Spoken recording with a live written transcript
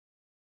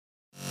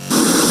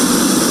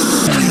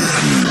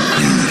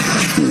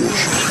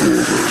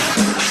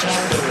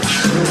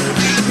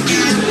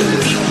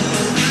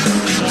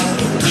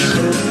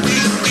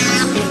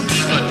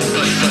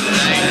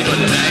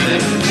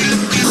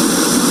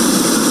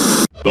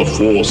The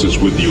Force is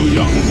with you,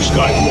 young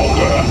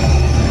Skywalker.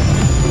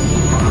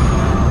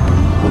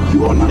 But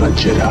you are not a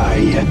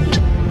Jedi yet.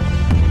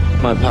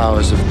 My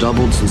powers have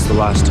doubled since the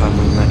last time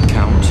we met,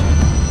 Count.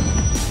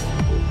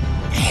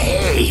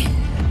 Hey!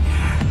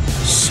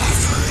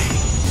 Suffering.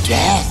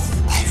 Death,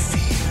 I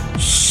fear.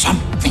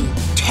 Something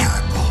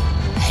terrible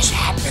has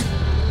happened.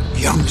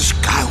 Young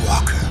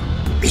Skywalker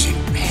is in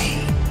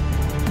pain.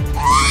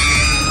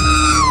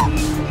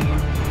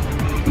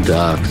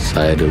 Dark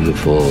side of the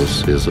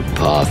Force is a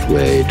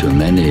pathway to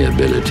many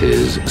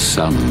abilities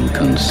some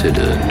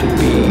consider to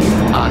be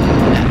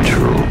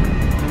unnatural.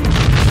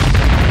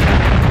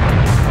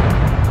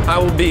 I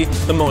will be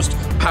the most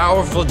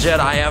powerful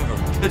Jedi ever.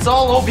 It's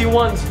all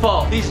Obi-Wan's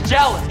fault. He's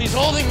jealous. He's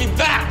holding me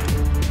back.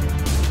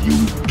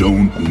 You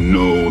don't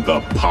know the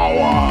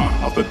power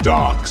of the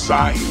dark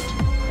side.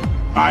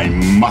 I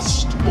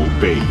must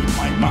obey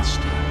my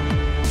master.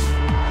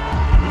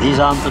 These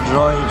aren't the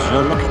droids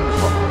you're looking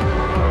for.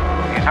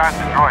 These aren't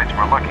the droids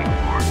we're looking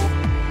for.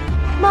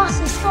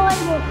 Master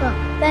Skywalker,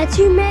 there are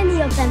too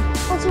many of them.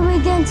 What are we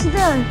going to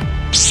do?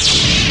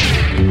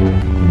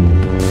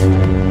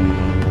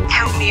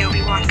 Help me,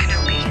 Obi-Wan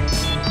Kenobi.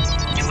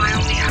 You're my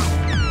only hope.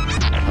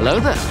 Hello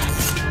there.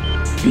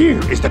 Fear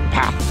is the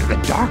path to the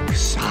dark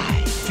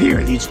side.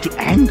 Fear leads to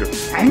anger.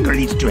 Anger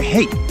leads to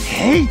hate.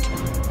 Hate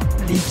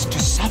leads to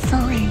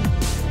suffering.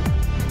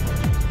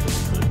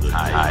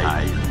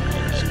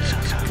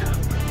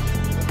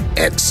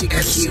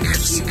 Execute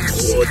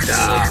order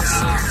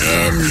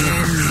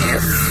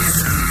NF.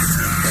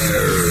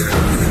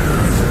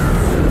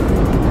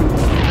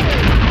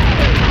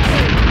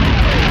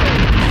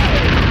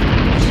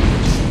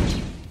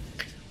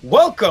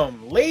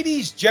 Welcome,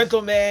 ladies,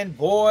 gentlemen,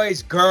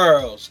 boys,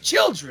 girls,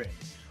 children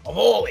of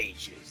all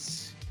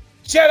ages,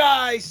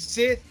 Jedi,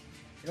 Sith,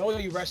 and all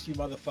you rest of you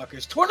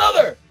motherfuckers, to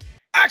another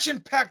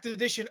action-packed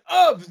edition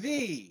of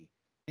the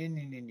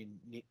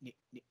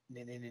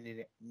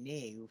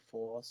New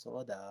Force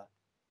Order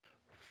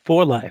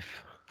For life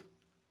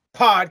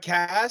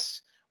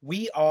podcast.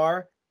 We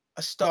are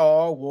a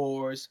Star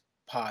Wars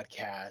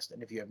podcast,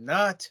 and if you have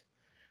not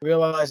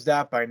realized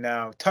that by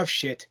now, tough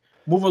shit.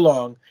 Move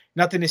along.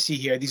 Nothing to see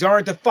here. These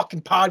aren't the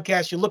fucking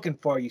podcasts you're looking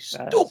for, you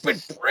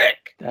stupid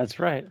prick. That's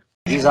right.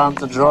 These aren't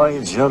the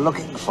droids you're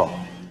looking for.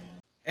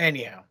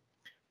 Anyhow,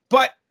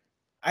 but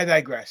I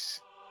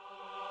digress.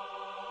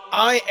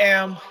 I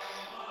am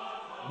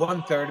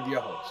 1/3 of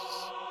your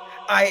hosts.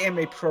 I am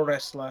a pro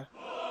wrestler,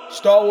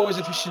 Star Wars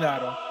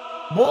aficionado,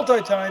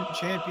 multi-time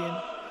champion,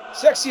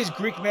 sexiest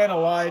Greek man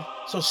alive,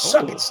 so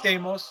suck it,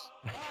 Stamos.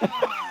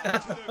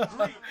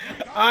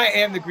 I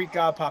am the Greek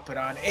god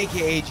Papadon,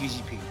 aka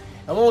GGP.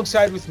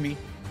 Alongside with me,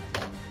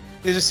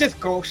 there's a Sith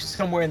ghost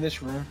somewhere in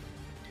this room.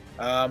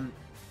 I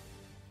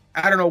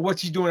don't know what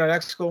he's doing on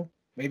Exco.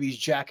 Maybe he's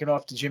jacking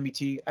off to Jimmy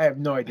T. I have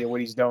no idea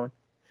what he's doing.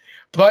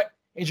 But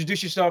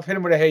introduce yourself. Hit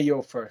him with a hey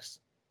yo first.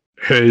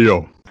 Hey,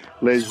 yo.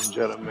 Ladies and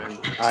gentlemen,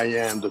 I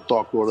am the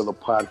Dark Lord of the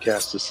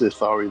podcast, the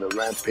Sith Ari, the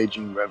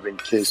rampaging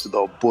Reverend Kiss,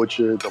 the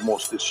Butcher, the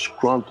most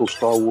disgruntled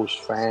Star Wars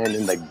fan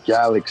in the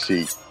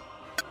galaxy,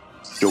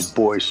 your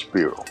boy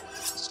Spiro.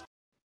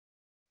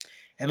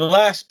 And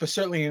last, but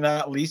certainly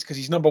not least, because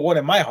he's number one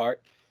in my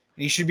heart,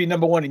 and he should be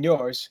number one in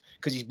yours,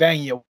 because he's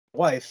banging your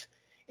wife,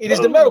 it is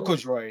the medical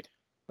droid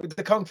with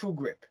the Kung Fu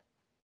grip.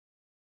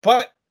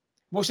 But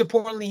most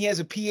importantly, he has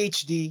a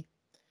PhD,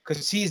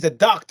 because he's the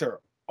doctor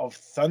of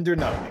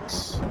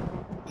Thundernomics.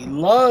 He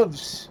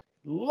loves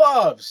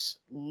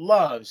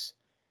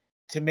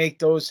to make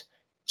those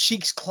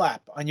cheeks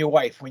clap on your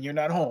wife when you're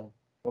not home.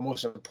 But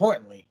most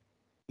importantly,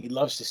 he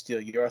loves to steal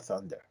your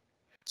thunder.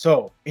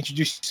 So,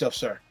 introduce yourself,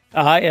 sir.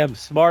 I am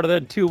smarter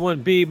than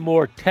 21B,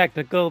 more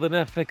technical than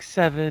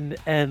FX7,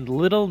 and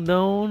little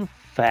known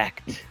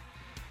fact.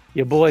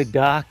 Your boy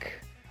Doc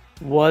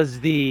was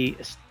the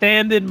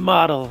stand-in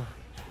model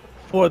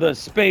for the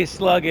space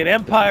slug in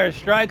Empire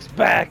Strikes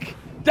Back.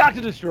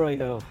 Dr.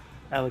 Destroyo,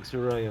 Alex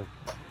Arroyo.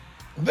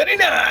 Very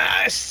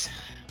nice.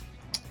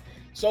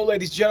 So,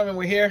 ladies and gentlemen,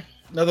 we're here.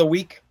 Another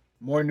week.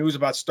 More news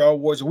about Star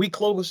Wars. A week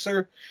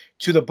closer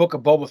to the Book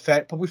of Boba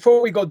Fett. But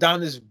before we go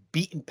down this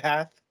beaten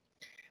path,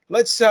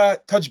 let's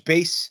touch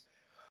base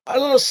on a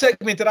little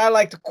segment that I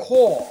like to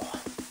call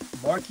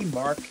Marky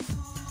Mark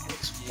and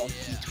its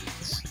funky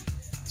tweets.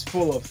 It's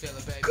full of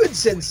good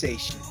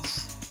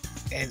sensations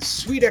and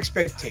sweet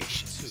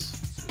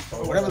expectations,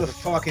 or whatever the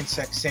fucking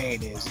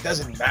saying is. It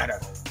doesn't matter.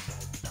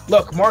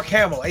 Look, Mark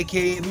Hamill,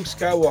 a.k.a. Luke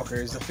Skywalker,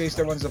 is the face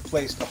that runs the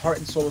place, the heart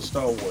and soul of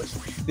Star Wars.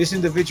 This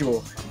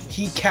individual,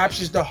 he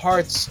captures the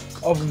hearts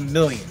of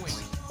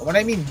millions. And when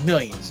I mean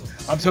millions,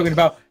 I'm talking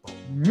about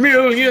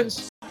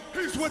millions.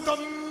 He's with the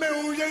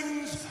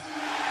millions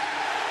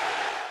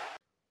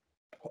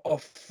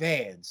of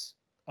fans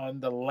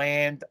on the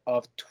land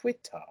of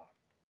Twitter.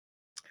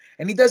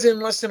 And he does it in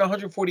less than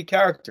 140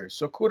 characters,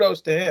 so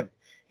kudos to him.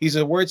 He's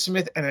a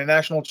wordsmith and a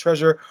national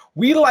treasure.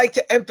 We like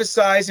to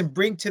emphasize and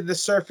bring to the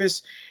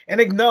surface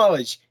and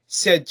acknowledge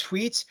said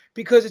tweets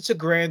because it's a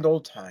grand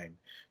old time.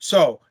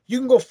 So you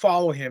can go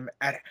follow him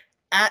at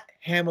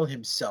Hamill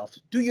himself.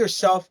 Do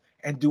yourself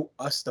and do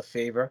us the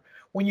favor.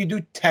 When you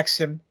do text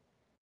him,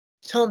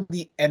 tell him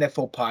the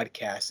NFL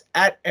podcast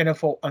at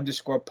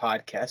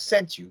NFL_podcast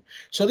sent you.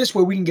 So this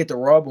way we can get the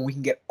rub and we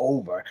can get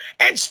over.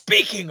 And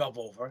speaking of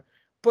over,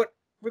 but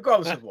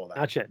regardless of all that.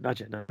 Not yet.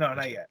 No,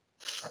 not yet.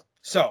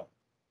 So,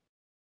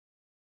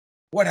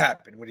 what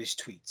happened with his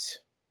tweets?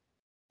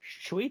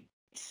 Tweets?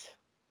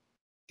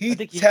 He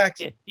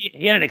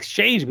had an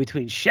exchange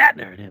between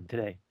Shatner and him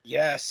today.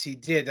 Yes, he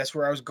did. That's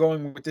where I was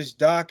going with this,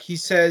 Doc. He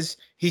says,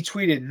 he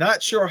tweeted,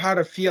 not sure how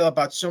to feel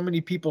about so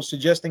many people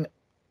suggesting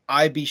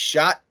I be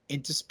shot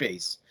into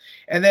space.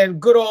 And then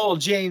good old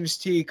James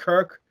T.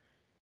 Kirk,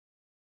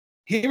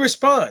 he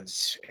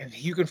responds. And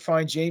you can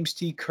find James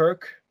T.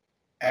 Kirk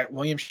at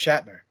William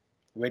Shatner.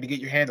 Way to get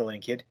your handle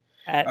in, kid.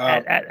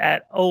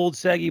 At Old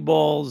Saggy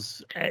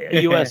Balls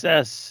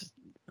USS.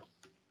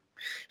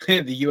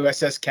 The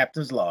USS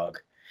Captain's Log.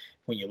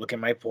 When you look at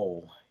my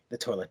bowl, the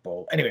toilet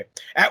bowl. Anyway,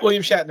 at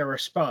William Shatner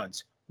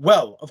responds,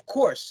 well, of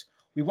course,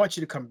 we want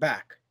you to come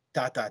back, ...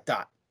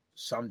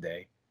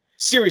 someday.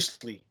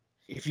 Seriously,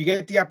 if you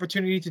get the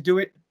opportunity to do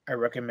it, I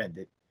recommend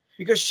it.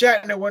 Because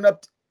Shatner went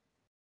up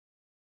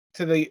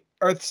to the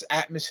Earth's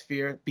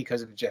atmosphere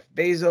because of Jeff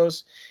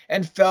Bezos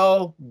and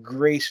fell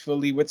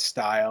gracefully with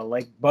style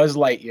like Buzz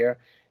Lightyear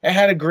and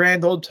had a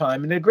grand old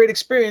time and a great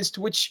experience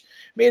to which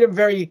made him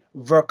very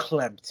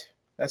verklempt.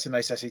 That's a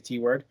nice SAT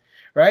word,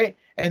 right?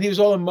 And he was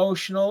all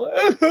emotional.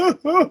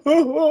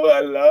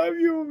 I love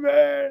you,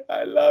 man.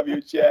 I love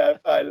you, Jeff.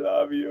 I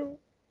love you.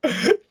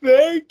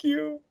 Thank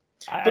you.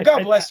 But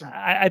God bless him.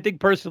 I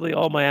think personally,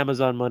 all my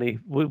Amazon money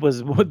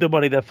was the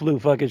money that flew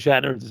fucking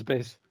Shatner into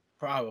space.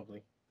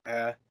 Probably.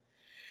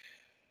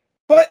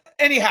 But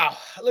anyhow,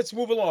 let's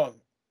move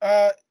along.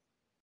 There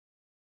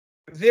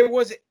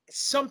was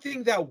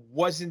something that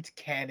wasn't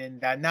canon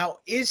that now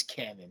is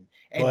canon.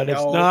 And but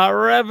it's not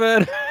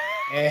Revan.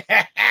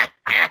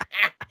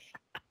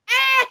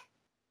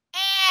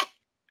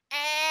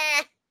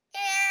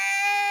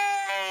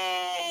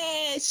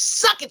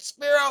 Suck it,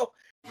 Spiro.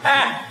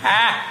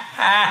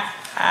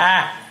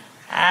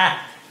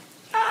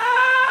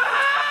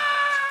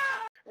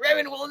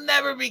 Revan will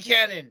never be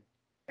canon.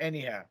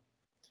 Anyhow,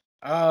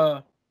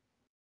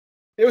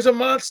 there was a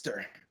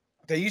monster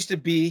that used to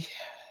be.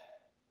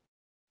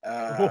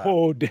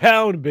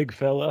 Down, big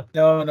fella.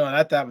 No,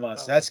 not that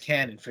monster. That's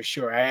canon for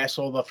sure. I asked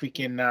all the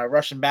freaking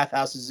Russian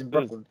bathhouses in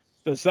Brooklyn.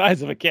 The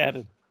size of a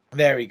cannon.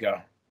 There we go.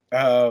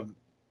 It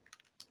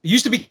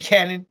used to be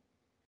canon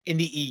in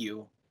the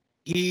EU.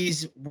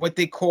 He's what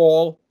they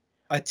call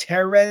a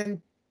Terentatek.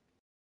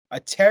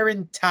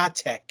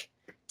 Terentattek.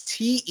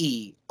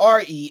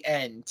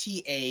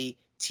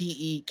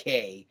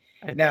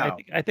 Now,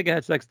 I think I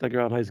had sex with a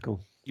girl in high school.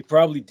 You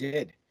probably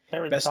did.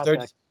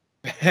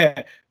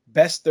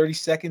 Best 30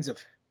 seconds of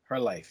her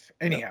life.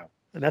 Anyhow.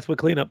 And that's what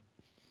cleanup.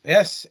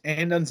 Yes,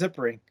 and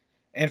unzippering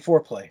and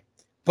foreplay.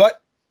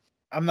 But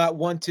I'm not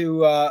one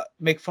to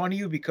make fun of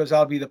you because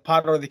I'll be the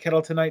pot or the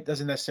kettle tonight.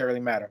 Doesn't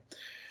necessarily matter.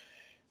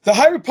 The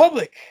High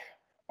Republic,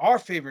 our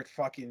favorite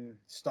fucking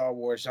Star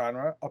Wars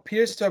genre,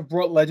 appears to have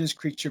brought Legends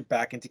creature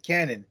back into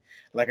canon.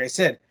 Like I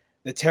said,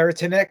 the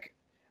Terentatek,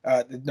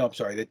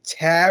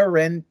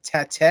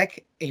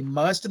 a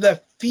monster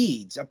that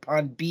feeds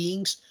upon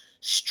beings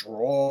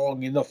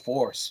strong in the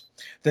Force.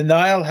 The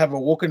Nihil have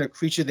awoken a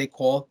creature they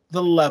call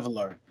the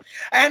Leveler.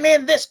 And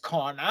in this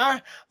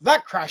corner, the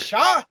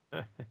Crusher,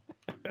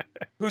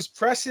 whose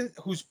presence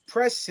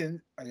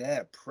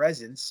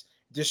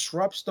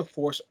disrupts the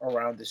Force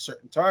around a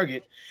certain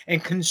target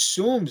and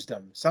consumes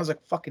them. Sounds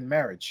like fucking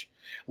marriage.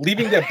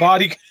 Leaving their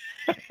body...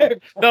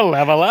 The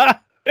Leveler.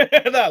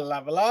 The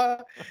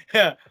Leveler.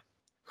 Yeah.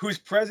 Whose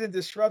presence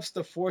disrupts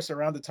the Force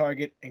around the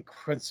target and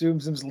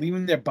consumes them,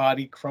 leaving their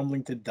body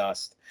crumbling to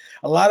dust.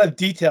 A lot of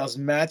details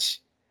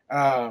match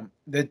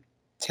the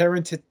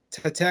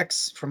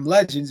Terentatek from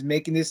Legends,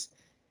 making this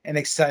an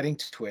exciting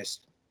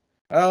twist.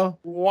 Oh,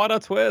 what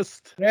a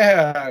twist!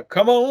 Yeah,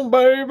 come on,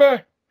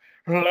 baby,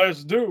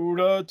 let's do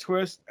the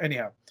twist.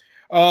 Anyhow,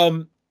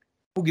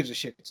 who gives a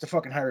shit? It's the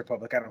fucking High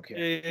Republic. I don't care.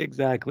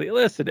 Exactly.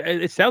 Listen,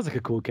 it sounds like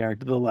a cool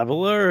character. The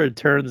Leveler.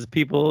 It's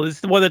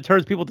the one that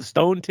turns people to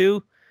stone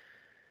too.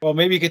 Well,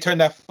 maybe you could turn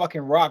that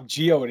fucking rock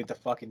Geode into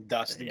fucking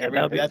dust. Yeah,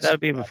 that'd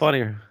be even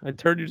funnier. I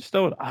turned you to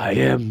stone. I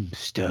am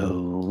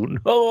stone.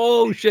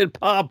 Oh shit,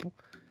 pop!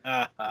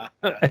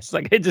 It's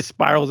like it just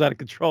spirals out of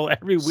control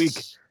every week.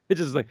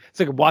 It's just like it's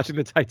like watching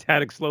the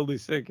Titanic slowly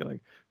sink. You're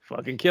like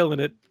fucking killing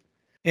it.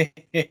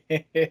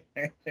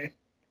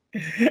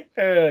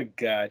 Oh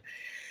God.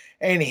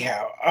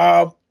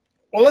 Anyhow,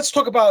 well, let's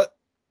talk about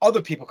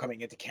other people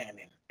coming into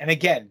canon. And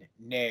again,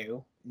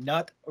 no,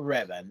 not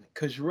Revan,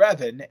 because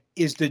Revan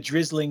is the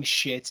drizzling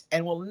shit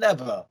and will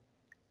never,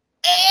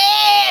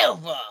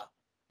 ever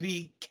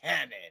be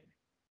canon.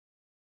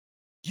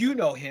 You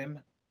know him,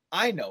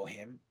 I know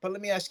him, but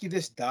let me ask you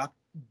this, Doc.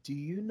 Do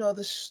you know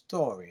the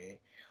story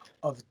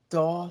of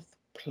Darth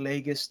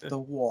Plagueis the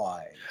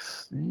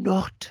Wise.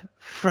 Not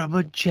from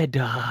a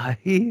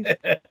Jedi.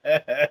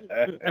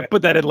 I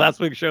put that in last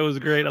week's show. It was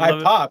great. I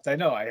love it. Popped. I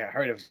know. I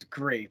heard it was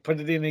great. Put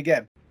it in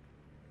again.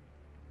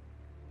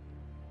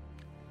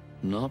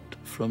 Not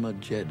from a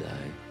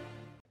Jedi.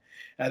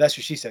 That's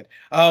what she said.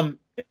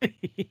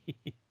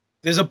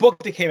 There's a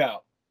book that came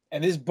out,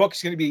 and this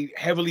book's going to be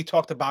heavily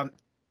talked about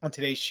on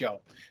today's show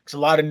because a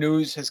lot of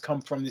news has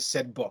come from this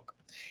said book.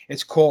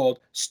 It's called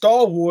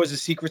Star Wars: The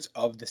Secrets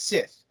of the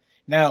Sith.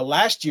 Now,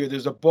 last year,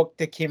 there's a book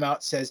that came out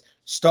that says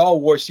Star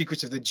Wars: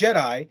 Secrets of the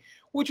Jedi,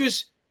 which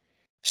was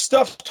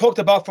stuff talked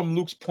about from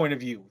Luke's point of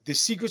view. The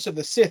Secrets of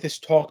the Sith is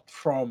talked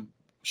from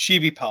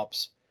Sheevy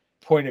Palp's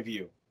point of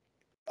view.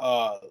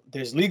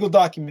 There's legal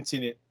documents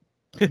in it,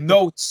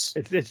 notes.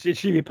 It's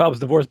Sheevy Palp's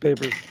divorce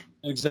papers.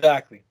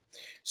 Exactly.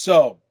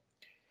 So,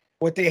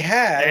 what they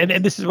had,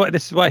 and this is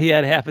why he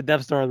had half a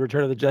Death Star in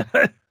Return of the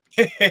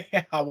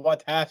Jedi. I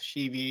want half,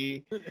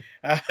 Sheevy.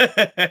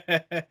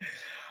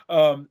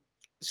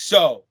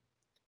 So,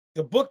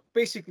 the book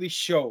basically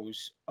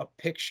shows a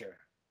picture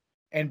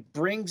and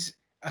brings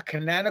a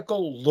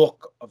canonical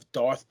look of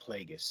Darth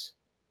Plagueis.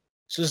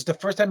 So, this is the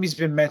first time he's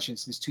been mentioned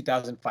since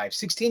 2005.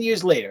 16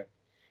 years later,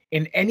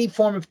 in any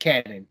form of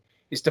canon,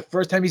 it's the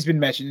first time he's been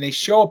mentioned. They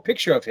show a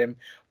picture of him,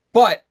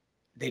 but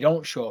they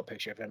don't show a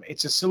picture of him.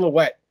 It's a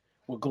silhouette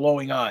with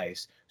glowing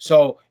eyes.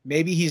 So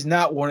maybe he's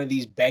not one of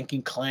these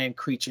banking clan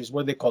creatures.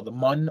 What are they called? The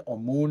Mun or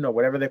Moon or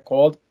whatever they're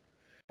called.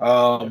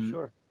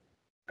 Sure.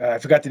 I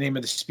forgot the name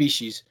of the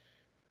species.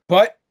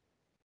 But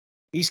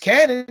he's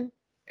canon,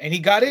 and he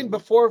got in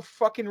before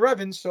fucking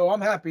Revan, so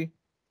I'm happy.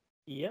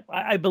 Yep.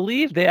 I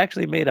believe they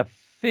actually made a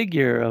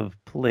figure of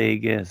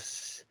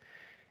Plagueis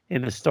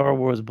in the Star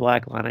Wars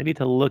Black Line. I need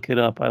to look it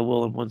up. I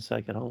will in 1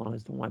 second. Hold on. I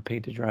just don't want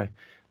paint to dry.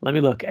 Let me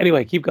look.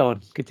 Anyway, keep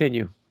going.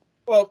 Continue.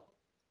 Well,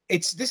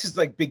 this is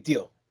like big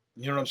deal.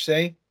 You know what I'm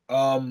saying?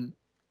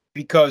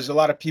 Because a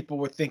lot of people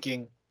were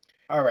thinking,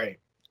 all right,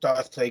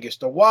 Darth Plagueis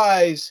the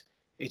Wise,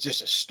 it's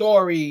just a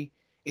story.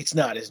 It's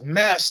not his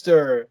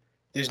master.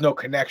 There's no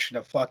connection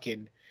to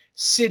fucking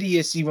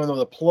Sidious, even though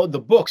the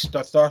books, the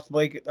Darth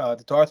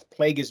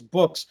Plagueis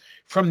books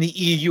from the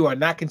EU are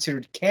not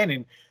considered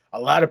canon. A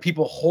lot of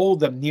people hold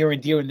them near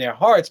and dear in their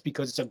hearts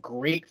because it's a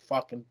great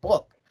fucking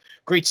book.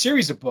 Great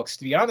series of books,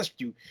 to be honest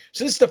with you.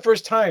 So this is the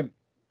first time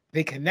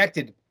they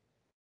connected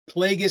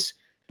Plagueis.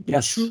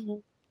 Yes.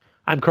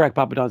 I'm correct,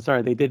 Papa Don.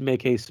 Sorry, they did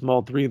make a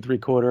small 3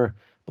 3/4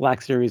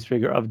 Black Series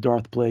figure of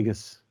Darth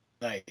Plagueis.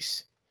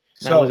 Nice.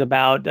 That was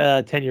about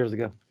 10 years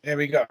ago. There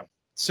we go.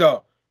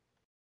 So,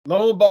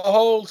 lo and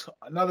behold,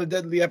 another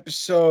deadly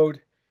episode.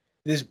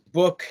 This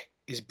book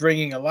is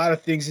bringing a lot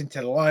of things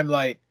into the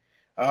limelight.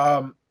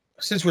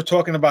 Since we're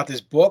talking about this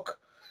book,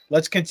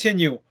 let's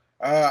continue.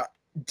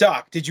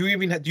 Doc, did you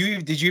even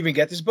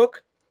get this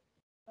book?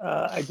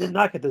 I did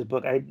not get this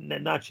book.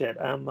 Not yet.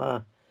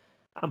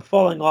 I'm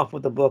falling off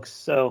with the books,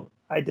 so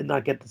I did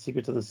not get the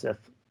Secrets of the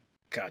Sith.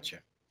 Gotcha.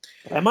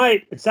 I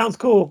might. It sounds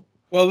cool.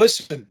 Well,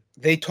 listen.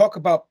 They talk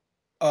about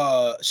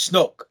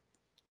Snoke,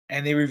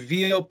 and they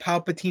reveal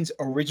Palpatine's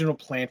original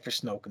plan for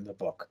Snoke in the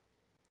book.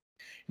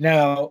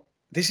 Now,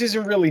 this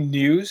isn't really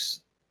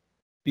news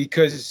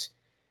because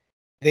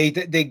they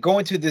go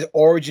into the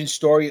origin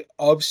story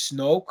of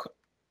Snoke,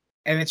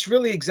 and it's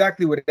really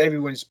exactly what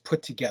everyone's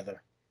put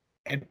together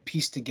and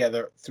pieced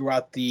together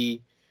throughout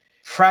the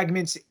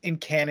fragments in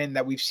canon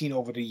that we've seen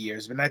over the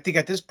years. And I think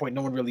at this point,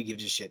 no one really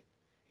gives a shit.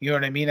 You know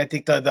what I mean? I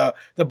think the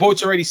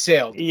boat's already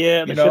sailed.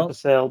 Yeah, the ship has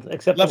sailed,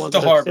 except left the ones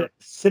the that harbor,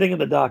 sitting in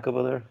the dock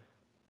over there.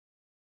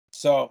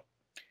 So,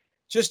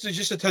 just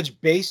to touch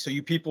base, so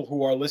you people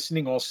who are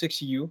listening, all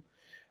 6 of you,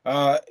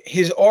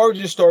 his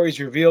origin story is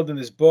revealed in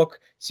this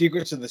book,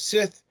 Secrets of the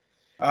Sith,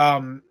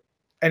 and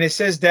it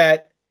says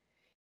that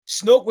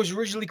Snoke was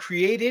originally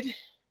created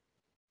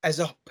as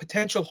a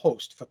potential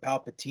host for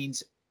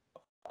Palpatine's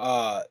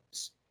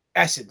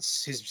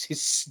essence,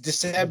 his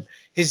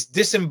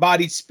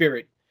disembodied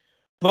spirit,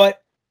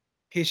 but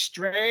his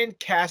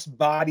strand-cast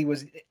body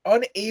was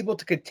unable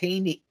to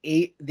contain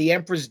the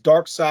Emperor's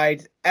dark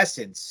side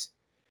essence.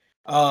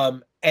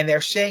 And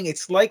they're saying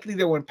it's likely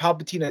that when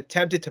Palpatine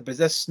attempted to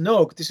possess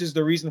Snoke, this is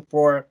the reason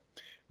for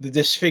the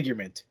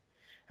disfigurement.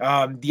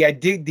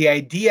 The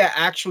idea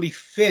actually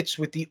fits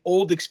with the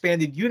old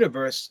expanded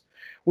universe,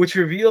 which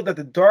revealed that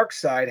the dark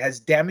side has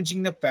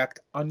damaging effect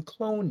on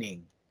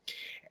cloning.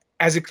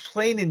 As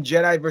explained in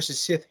Jedi vs.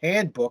 Sith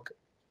Handbook,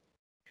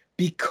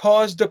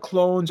 because the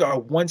clones are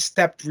one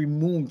step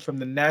removed from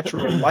the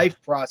natural life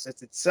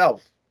process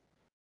itself,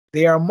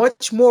 they are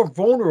much more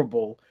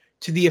vulnerable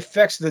to the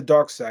effects of the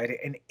dark side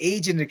and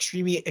age at an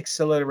extremely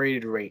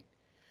accelerated rate.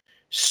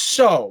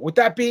 So, with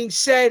that being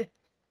said,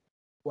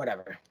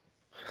 whatever.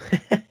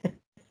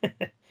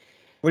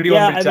 What do you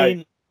want me to tell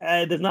you?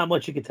 There's not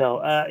much you can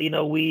tell.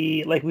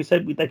 We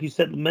mentioned at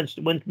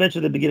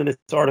the beginning of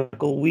this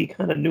article, we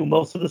kind of knew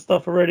most of the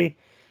stuff already.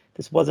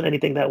 This wasn't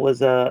anything that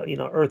was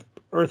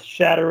earth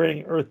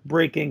shattering, earth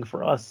breaking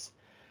for us.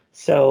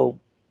 So,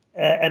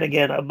 and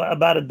again,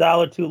 about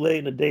 $1 too late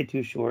and a day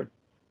too short.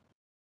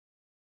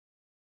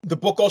 The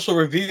book also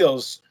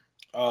reveals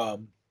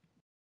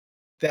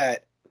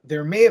that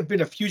there may have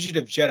been a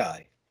fugitive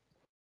Jedi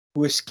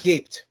who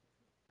escaped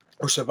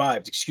or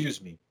survived,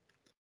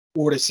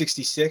 Order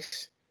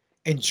 66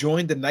 and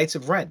joined the Knights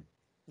of Ren.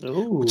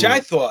 Ooh. Which I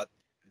thought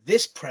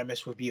this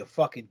premise would be a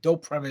fucking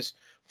dope premise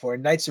for a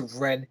Knights of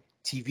Ren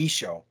TV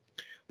show.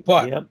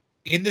 But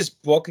in this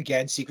book,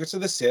 again, Secrets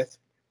of the Sith,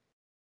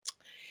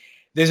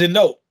 there's a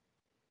note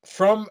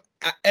from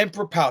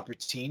Emperor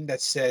Palpatine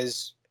that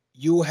says,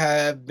 you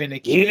have been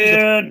accused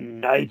Dear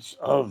Knights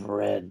of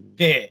Ren.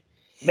 Yeah.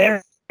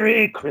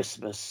 Merry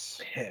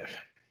Christmas. Yeah.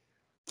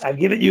 I've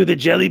given you the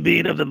Jelly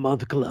Bean of the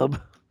Month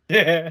Club. You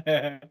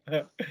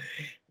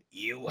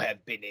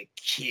have been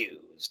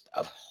accused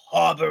of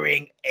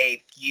harboring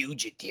a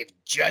fugitive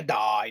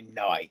Jedi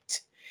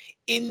Knight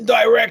in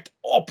direct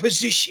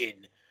opposition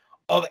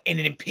of an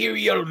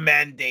Imperial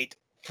mandate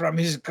from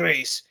His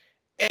Grace,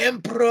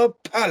 Emperor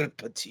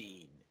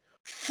Palpatine.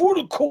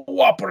 Full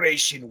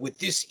cooperation with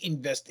this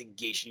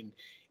investigation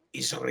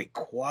is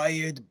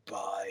required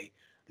by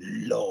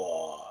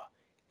law.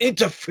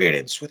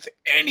 Interference with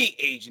any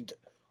agent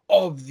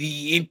of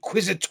the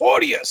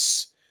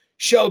Inquisitorius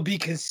shall be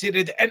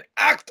considered an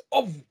act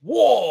of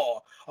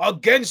war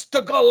against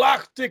the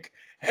Galactic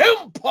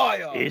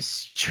Empire.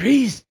 It's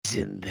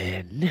treason,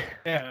 then.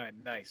 Yeah,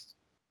 nice.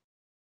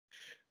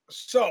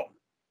 So,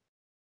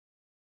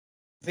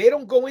 they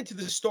don't go into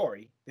the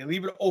story. They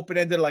leave it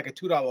open-ended like a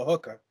 $2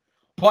 hooker.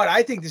 But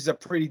I think this is a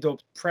pretty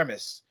dope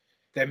premise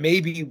that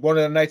maybe one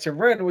of the Knights of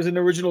Ren was an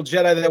original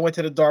Jedi that went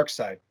to the dark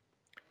side.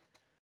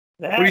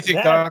 What do you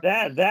think, Doc?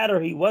 That,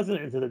 or he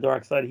wasn't into the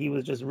dark side. He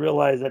was just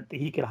realized that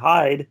he could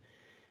hide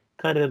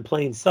kind of in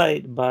plain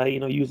sight by,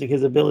 using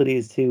his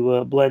abilities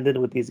to blend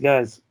in with these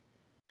guys.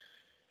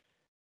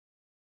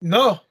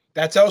 No,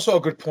 that's also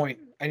a good point.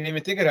 I didn't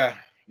even think of that.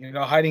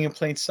 Hiding in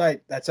plain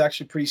sight. That's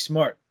actually pretty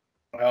smart.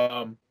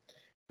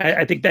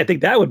 I think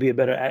that would be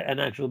an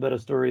actual better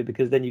story,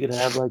 because then you could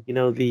have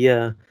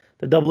the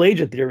double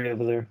agent theory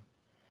over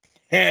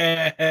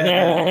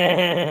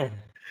there.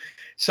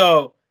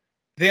 So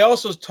they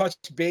also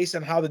touched base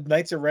on how the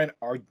Knights of Ren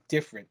are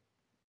different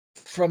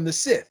from the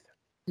Sith.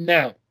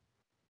 Now,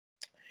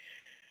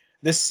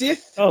 the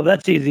Sith... Oh,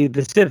 that's easy.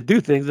 The Sith do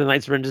things, the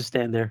Knights of Ren just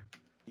stand there.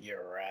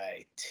 You're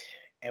right.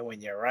 And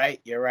when you're right,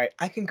 you're right.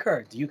 I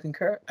concur. Do you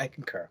concur? I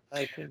concur.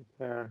 I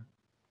concur.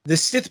 The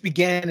Sith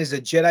began as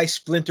a Jedi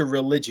splinter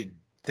religion,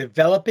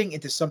 developing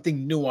into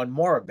something new on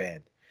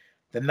Moraband.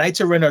 The Knights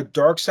of Ren are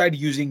dark side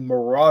using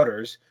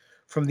marauders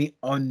from the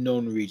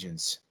unknown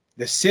regions.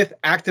 The Sith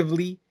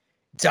actively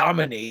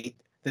dominate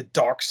the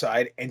dark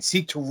side and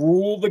seek to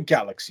rule the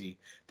galaxy.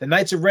 The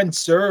Knights of Ren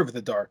serve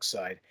the dark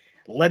side,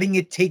 letting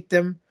it take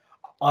them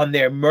on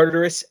their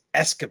murderous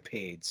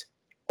escapades.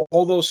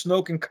 Although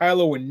Snoke and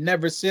Kylo were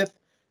never Sith,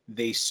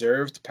 they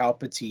served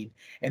Palpatine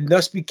and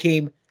thus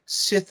became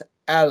Sith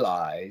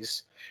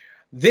allies.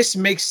 This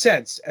makes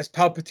sense, as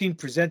Palpatine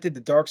presented the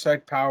dark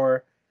side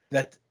power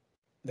that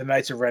the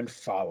Knights of Ren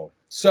follow.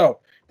 So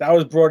that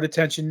was brought to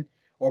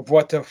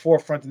the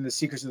forefront in the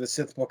Secrets of the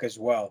Sith book as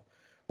well.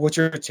 What's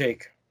your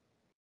take?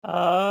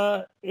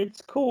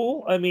 It's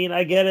cool. I mean,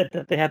 I get it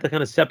that they have to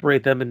kind of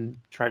separate them and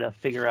try to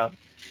figure out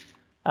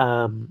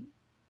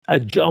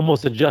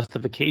almost a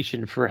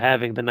justification for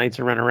having the Knights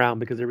of Ren around,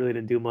 because they really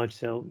didn't do much.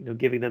 So,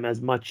 giving them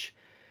as much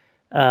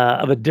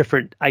of a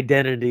different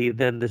identity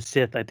than the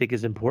Sith, I think,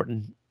 is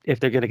important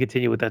if they're going to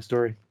continue with that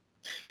story.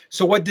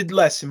 So what did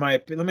less,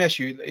 let me ask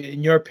you,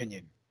 in your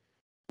opinion,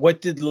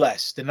 what did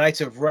less, the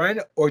Knights of Ren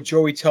or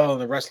Joey Tell in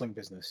the wrestling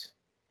business?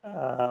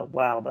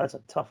 Wow, that's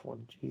a tough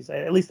one. Jeez,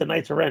 at least the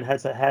Knights of Ren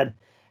had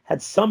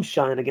some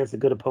shine against a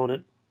good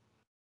opponent.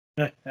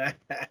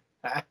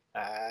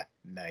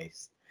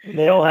 Nice.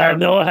 They all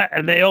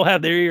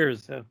have their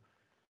ears. So.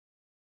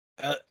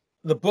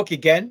 The book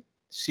again,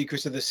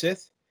 Secrets of the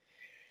Sith.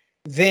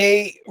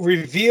 They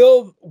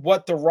reveal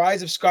what the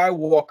Rise of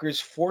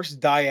Skywalker's Force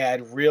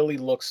Dyad really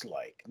looks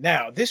like.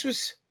 Now, this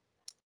was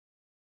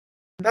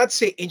not to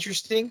say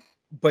interesting,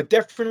 but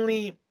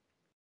definitely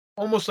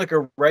almost like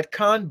a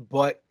retcon,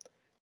 but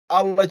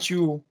I'll let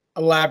you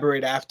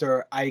elaborate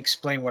after I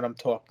explain what I'm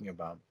talking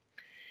about.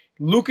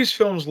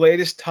 Lucasfilm's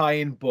latest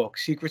tie-in book,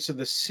 Secrets of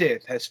the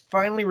Sith, has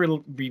finally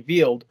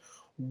revealed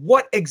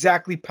what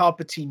exactly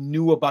Palpatine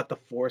knew about the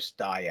Force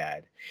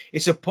Dyad.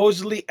 It's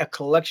supposedly a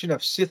collection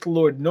of Sith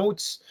Lord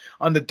notes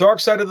on the dark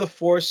side of the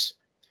Force.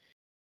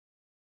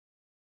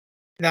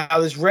 Now,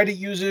 there's Reddit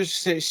users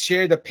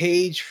shared a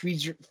page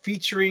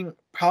featuring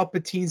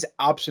Palpatine's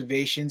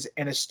observations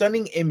and a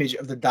stunning image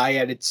of the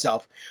Dyad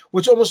itself,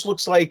 which almost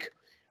looks like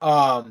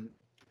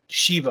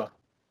Shiva.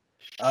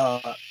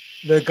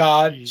 The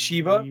god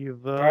Shiva,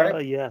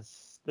 right?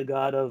 Yes, the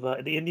god of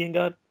the Indian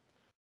god.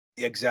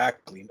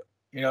 Exactly.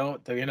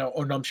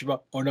 Onam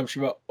Shiva, Onam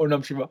Shiva,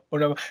 Onam Shiva,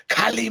 Onam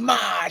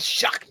Kalima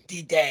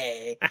Shakti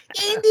Day.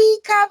 Indy,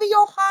 cover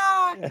your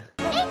heart. Indy,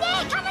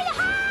 cover your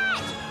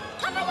heart.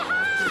 Cover your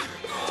heart.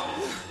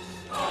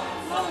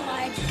 Oh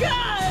my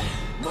God.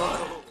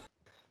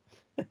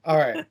 All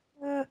right.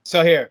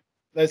 So here,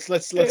 Let's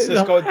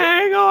go.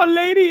 Hang on,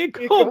 lady. It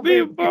could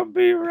be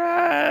bumpy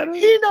ride.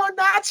 He no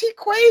Nazi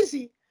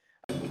crazy.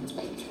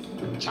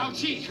 Chao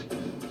Chi,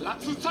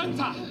 Latsu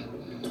Santa.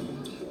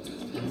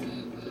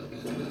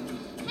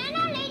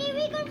 Hello, lady.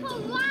 We go for a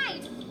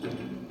ride.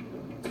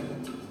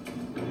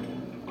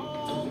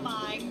 Oh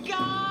my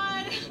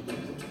god!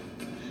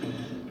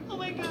 Oh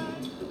my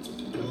god!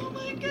 Oh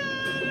my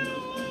god!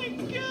 Oh my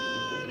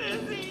god!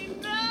 Is he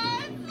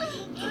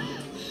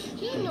nuts?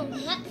 He's no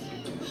nuts.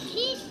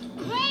 He's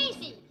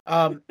crazy.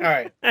 All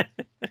right.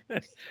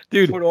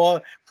 Dude, Put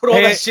all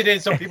that shit in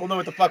so people know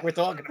what the fuck we're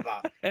talking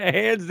about.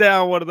 hands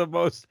down, one of the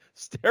most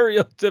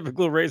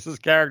stereotypical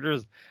racist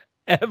characters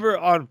ever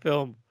on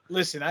film.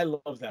 Listen, I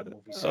love that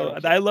movie. So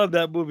I love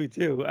that movie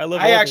too.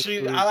 I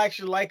actually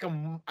like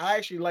him. I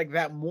actually like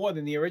that more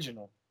than the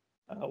original.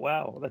 Oh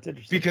wow, that's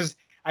interesting. Because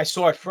I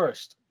saw it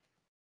first.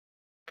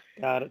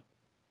 Got it.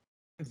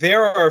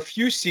 There are a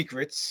few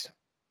secrets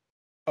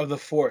of the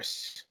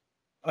Force.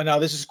 Oh, now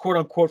this is quote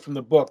unquote from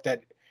the book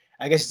that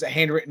I guess it's a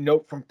handwritten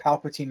note from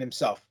Palpatine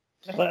himself.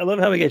 I love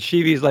how we get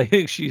Sheevy's like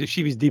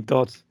Sheevy's deep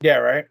thoughts. Yeah,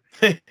 right.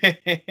 There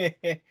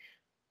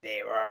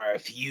are a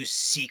few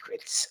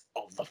secrets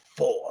of the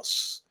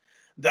Force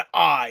that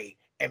I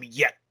am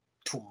yet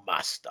to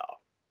master.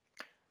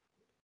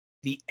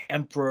 The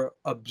Emperor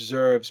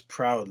observes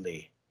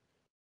proudly,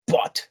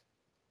 but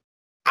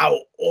our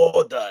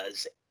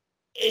order's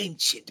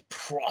ancient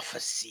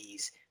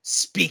prophecies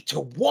speak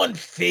to one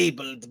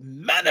fabled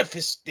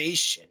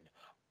manifestation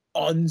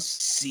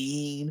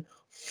unseen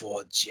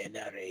for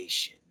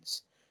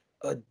generations.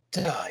 A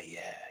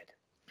dyad,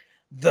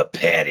 the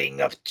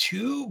pairing of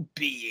two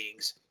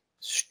beings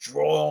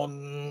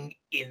strong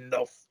in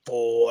the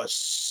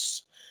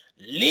Force,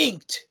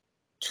 linked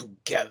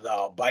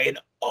together by an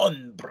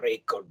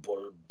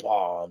unbreakable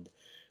bond,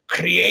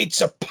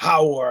 creates a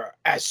power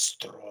as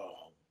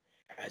strong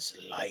as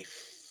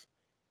life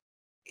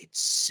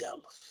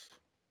itself.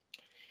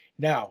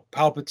 Now,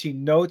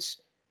 Palpatine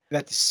notes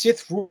that the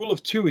Sith rule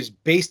of two is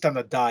based on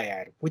the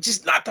dyad, which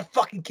is not the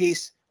fucking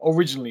case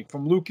originally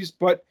from Lucas,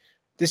 but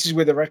this is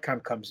where the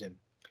retcon comes in.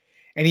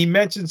 And he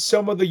mentions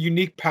some of the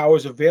unique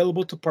powers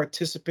available to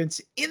participants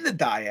in the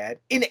dyad,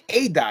 in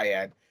a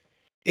dyad,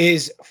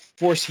 is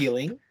force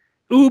healing.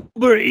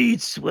 Uber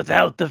Eats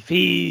without the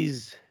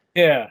fees.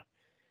 Yeah.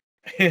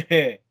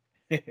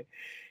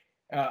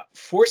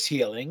 Force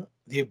healing,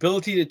 the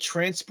ability to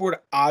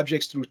transport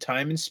objects through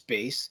time and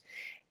space,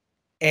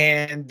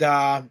 and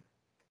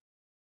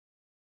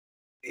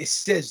it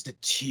says the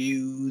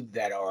two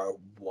that are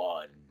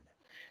one.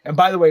 And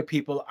by the way,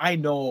 people, I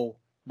know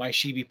my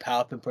Sheevy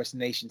Palp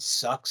impersonation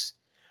sucks,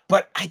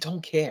 but I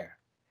don't care.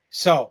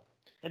 So,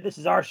 and this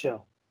is our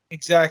show.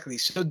 Exactly.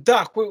 So,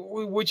 Doc,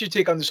 what's your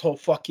take on this whole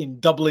fucking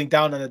doubling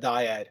down on the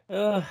dyad?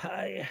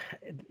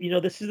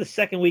 This is the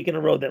second week in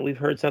a row that we've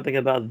heard something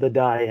about the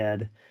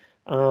dyad,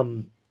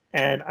 and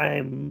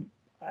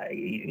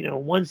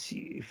once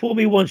fool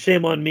me once,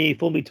 shame on me.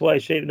 Fool me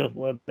twice, shame. No,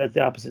 well, that's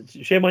the opposite.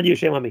 Shame on you,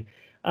 shame on me.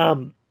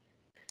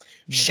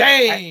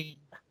 Shame.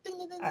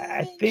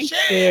 I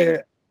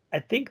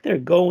think they're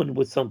going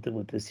with something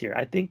with this here.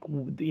 I think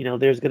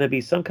there's going to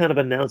be some kind of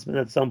announcement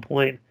at some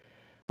point,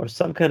 or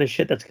some kind of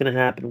shit that's going to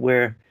happen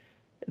where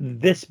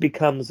this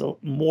becomes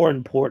more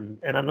important.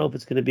 And I don't know if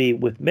it's going to be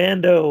with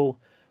Mando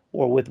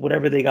or with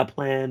whatever they got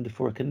planned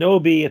for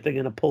Kenobi, if they're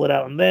going to pull it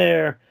out in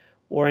there,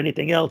 or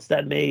anything else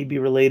that may be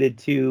related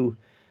to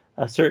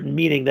a certain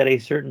meeting that a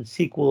certain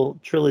sequel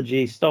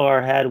trilogy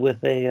star had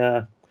with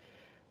a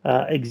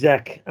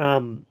exec.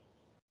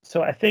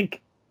 So I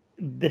think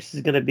this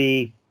is going to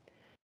be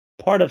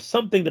part of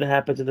something that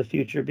happens in the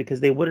future, because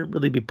they wouldn't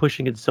really be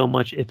pushing it so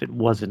much if it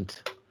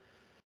wasn't.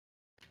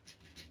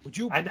 Would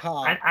you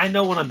I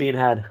know when I'm being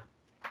had.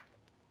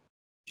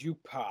 Would you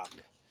pop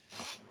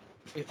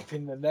if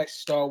in the next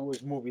Star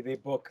Wars movie they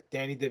book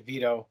Danny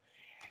DeVito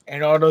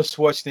and Arnold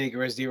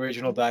Schwarzenegger as the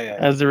original dyad?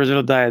 As the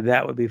original dyad,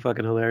 that would be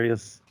fucking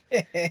hilarious.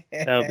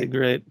 That would be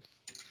great.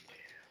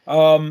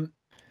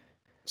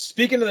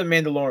 Speaking of the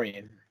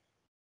Mandalorian,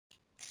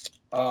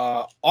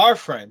 our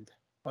friend,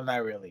 well,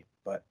 not really,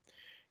 but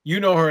you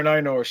know her and I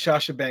know her,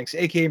 Sasha Banks,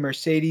 aka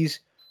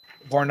Mercedes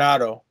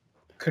Varnado,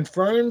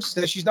 confirms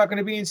that she's not going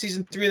to be in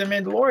season 3 of The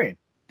Mandalorian.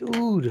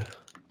 Dude,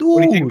 what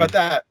do you think about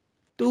that?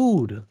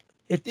 Dude,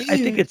 I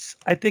think it's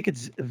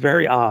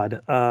very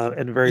odd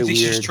and very weird.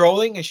 She's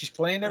trolling and she's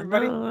playing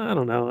everybody. I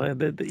don't know.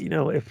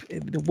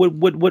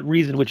 What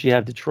reason would she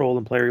have to troll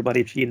and play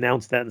everybody if she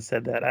announced that and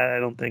said that? I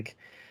don't think.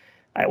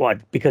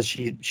 Because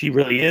she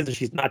really is, and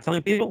she's not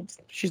telling people.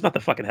 She's not the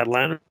fucking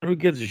headliner. Who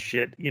gives a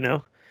shit,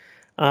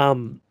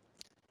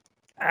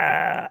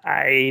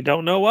 I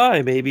don't know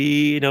why.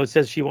 Maybe, it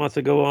says she wants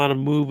to go on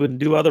and move and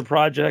do other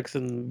projects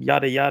and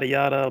yada, yada,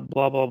 yada,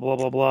 blah, blah, blah,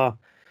 blah, blah,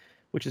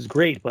 which is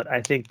great. But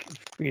I think,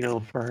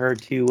 for her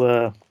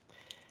to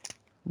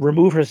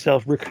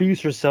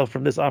recuse herself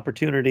from this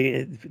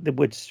opportunity,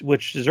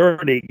 which is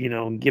already,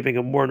 giving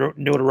her more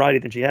notoriety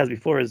than she has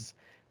before, is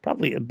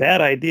probably a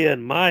bad idea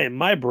in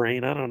my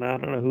brain. I don't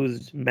know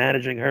who's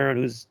managing her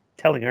and who's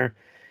telling her.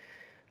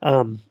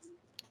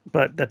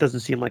 but that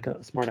doesn't seem like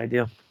a smart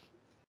idea.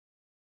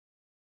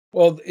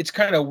 Well, it's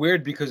kind of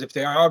weird because if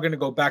they are going to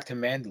go back to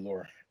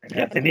Mandalore, and Yeah,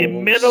 have they the need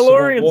whole Civil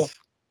War- Mandalorians.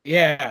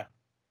 Yeah.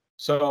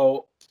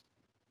 So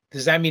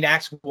does that mean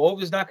Axe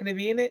Wolf is not going to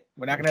be in it?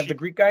 We're not going to have the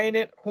Greek guy in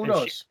it? Who And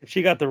knows?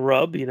 She got the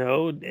rub,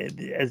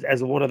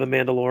 as one of the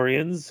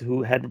Mandalorians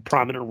who had a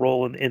prominent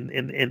role in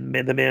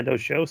the Mando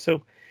show.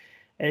 So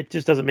it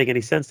just doesn't make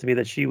any sense to me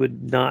that she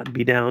would not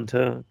be down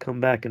to come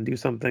back and do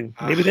something.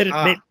 Maybe they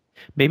didn't.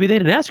 Maybe they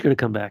didn't ask her to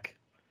come back.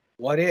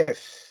 What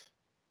if?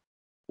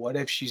 What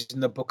if she's in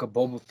the book of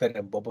Boba Fett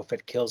and Boba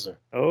Fett kills her?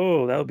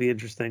 Oh, that would be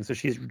interesting. So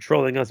she's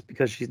trolling us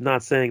because she's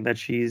not saying that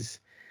she's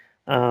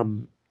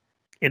in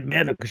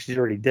Mando because she's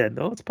already dead.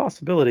 No, it's a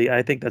possibility.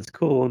 I think that's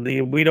cool.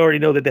 And we already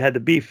know that they had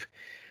the beef.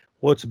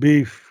 What's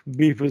beef?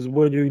 Beef is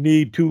when you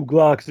need 2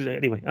 Glocks.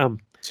 Anyway,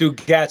 2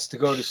 gats to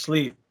go to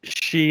sleep.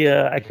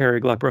 I carry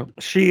a Glock, bro.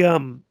 She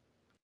had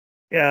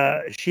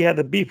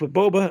the beef with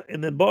Boba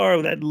and then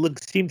Bar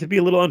that seemed to be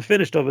a little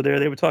unfinished over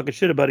there. They were talking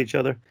shit about each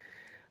other.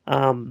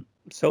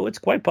 So it's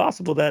quite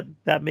possible that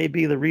may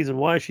be the reason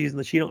why she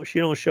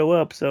don't show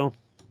up. So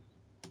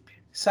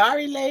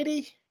sorry,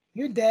 lady,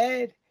 you're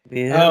dead.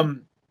 Yeah.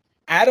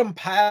 Adam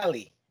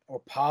Pally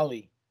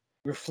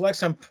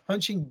reflects on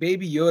punching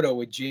Baby Yoda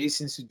with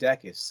Jason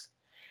Sudeikis.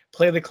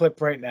 Play the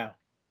clip right now.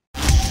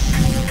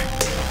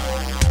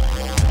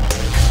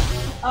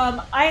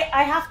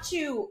 I have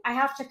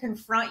to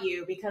confront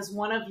you because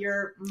one of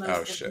your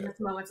most infamous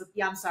moments of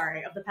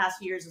the past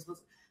few years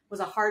was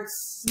a hard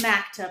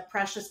smack to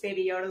precious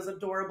Baby Yoda's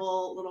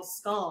adorable little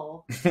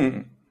skull.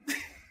 I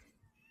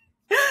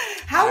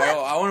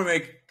want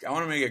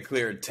to make it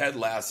clear. Ted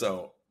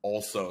Lasso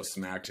also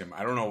smacked him.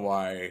 I don't know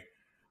why.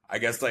 I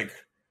guess like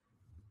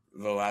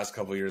the last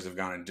couple of years have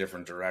gone in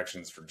different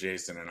directions for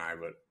Jason and I,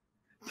 but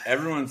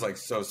everyone's like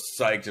so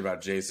psyched about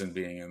Jason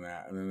being in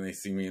that, and then they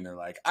see me and they're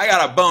like, "I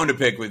got a bone to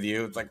pick with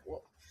you." It's like,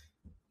 well,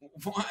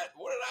 what?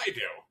 What did I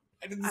do?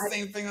 I did the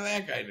same thing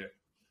that guy did.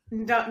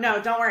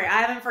 No, don't worry.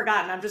 I haven't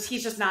forgotten.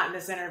 He's just not in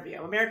this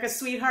interview. America's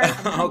sweetheart.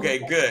 Okay,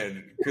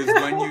 good. Because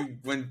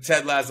when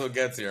Ted Lasso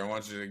gets here, I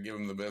want you to give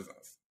him the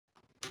business.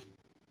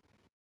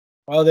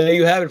 Well, there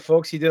you have it,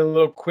 folks. He did a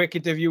little quick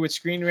interview with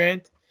Screen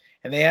Rant,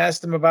 and they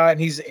asked him about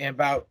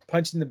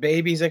punching the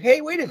baby. He's like,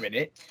 "Hey, wait a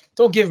minute!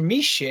 Don't give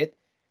me shit.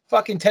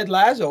 Fucking Ted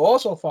Lasso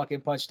also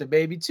fucking punched the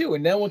baby too."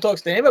 And no one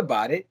talks to him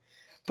about it.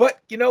 But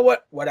you know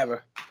what?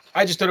 Whatever.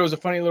 I just thought it was a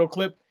funny little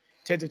clip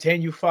to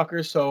entertain you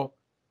fuckers. So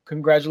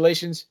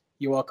congratulations.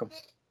 You're welcome.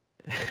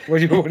 What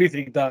do you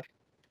think, Doc?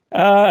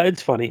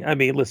 It's funny. I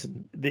mean,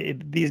 listen,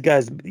 these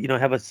guys,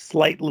 have a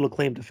slight little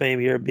claim to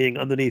fame here, being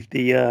underneath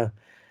the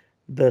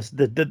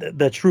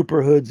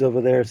trooper hoods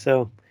over there.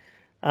 So,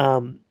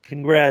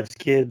 congrats,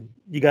 kid.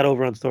 You got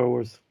over on Star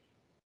Wars.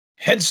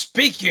 And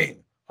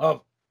speaking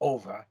of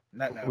over,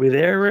 not now. Are we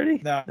there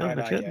already? No,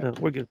 not yet. No,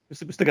 we're good. We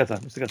still got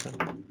time.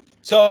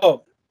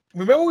 So,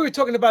 remember we were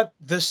talking about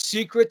the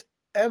Secret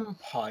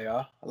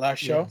Empire last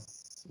show?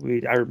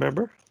 Yes, I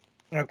remember.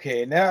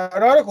 Okay, now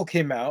an article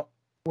came out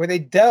where they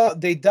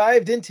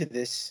dived into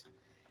this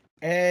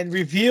and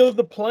revealed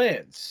the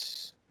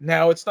plans.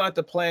 Now, it's not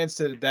the plans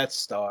to the Death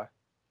Star,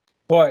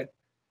 but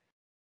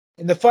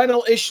in the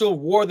final issue of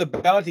War of the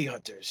Bounty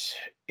Hunters,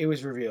 it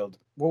was revealed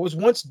what was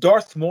once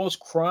Darth Maul's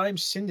crime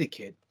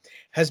syndicate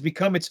has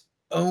become its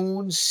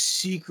own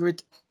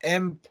secret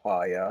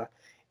empire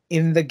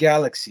in the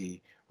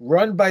galaxy,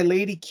 run by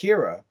Lady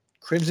Kira.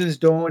 Crimson's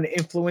Dawn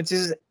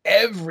influences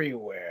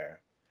everywhere.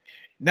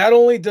 Not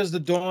only does the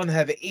Dawn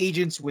have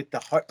agents with the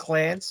Hutt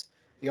clans,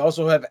 they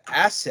also have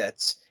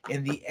assets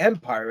in the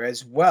Empire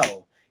as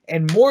well,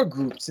 and more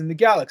groups in the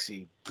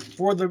galaxy.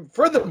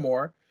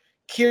 Furthermore,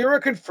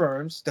 Kira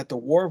confirms that the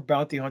War of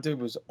Bounty Hunter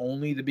was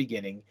only the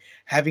beginning,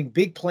 having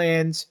big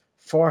plans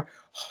for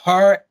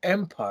her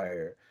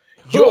empire.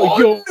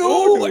 Your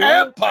new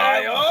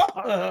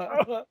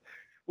empire!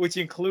 Which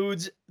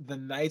includes the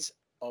Knights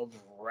of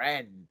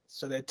Ren.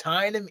 So they're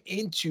tying him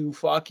into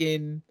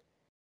fucking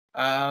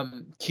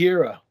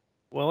Kira.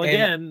 Well,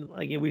 again,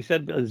 like we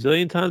said a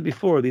zillion times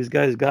before, these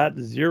guys got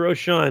zero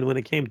shine when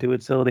it came to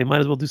it, so they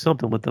might as well do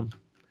something with them.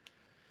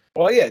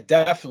 Well, yeah,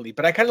 definitely.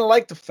 But I kind of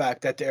like the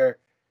fact that they're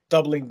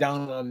doubling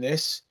down on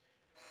this.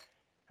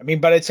 I mean,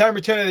 by the time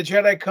Return of the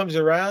Jedi comes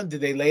around, do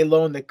they lay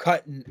low in the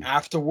cut and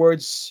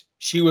afterwards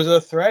she was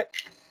a threat?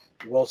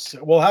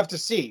 We'll have to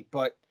see,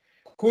 but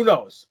who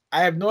knows?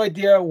 I have no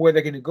idea where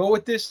they're going to go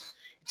with this.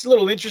 It's a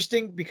little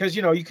interesting because,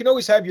 you can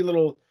always have your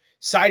little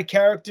side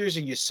characters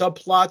and your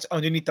subplots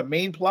underneath the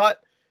main plot.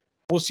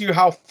 We'll see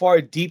how far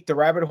deep the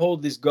rabbit hole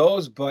this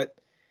goes, but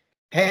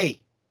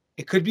hey,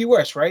 it could be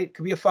worse, right? It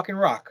could be a fucking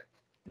rock.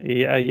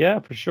 Yeah,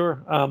 for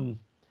sure.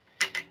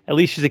 At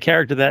least she's a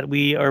character that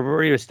we are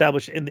already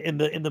established in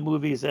the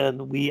movies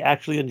and we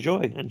actually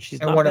enjoy, and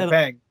she's not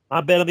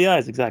bad on the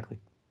eyes, exactly.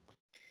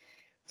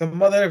 The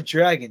Mother of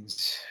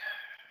Dragons.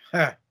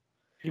 Huh.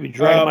 You'd be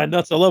dragging my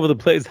nuts all over the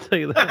place, I'll tell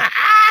you that.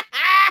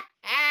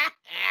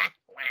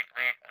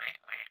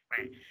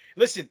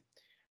 Listen,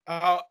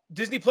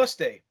 Disney Plus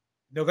Day,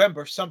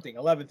 November something,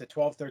 11th to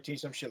 12th, 13th,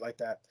 some shit like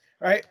that.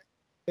 Right?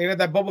 They got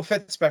that Boba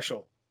Fett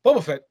special.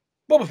 Boba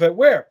Fett,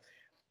 where?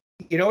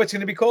 You know what it's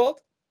going to be called?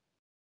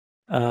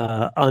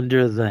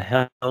 Under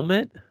the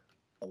Helmet?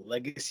 The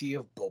Legacy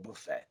of Boba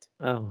Fett.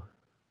 Oh.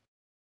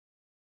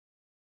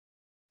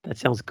 That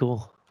sounds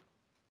cool.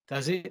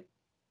 Does it?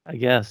 I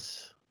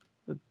guess.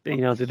 You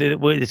know, it's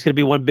going to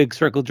be one big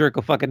circle jerk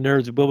of fucking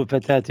nerds with Boba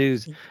Fett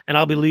tattoos, and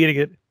I'll be leading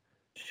it.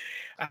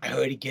 I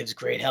heard he gives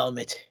great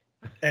helmet.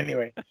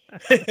 Anyway.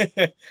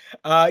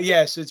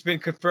 Yeah, so it's been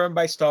confirmed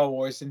by Star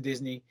Wars and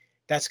Disney.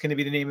 That's going to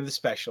be the name of the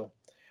special.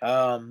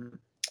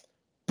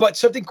 But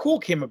something cool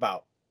came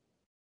about.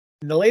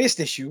 In the latest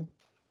issue,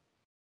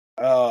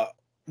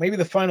 maybe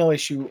the final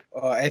issue,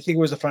 I think it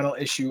was the final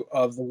issue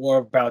of the War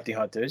of Bounty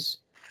Hunters,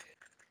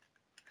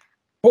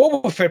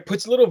 Boba Fett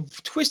puts a little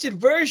twisted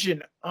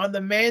version on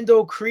the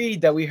Mando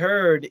Creed that we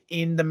heard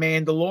in The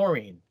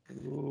Mandalorian.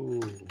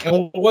 Ooh.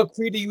 And what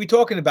Creed are we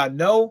talking about?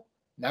 No,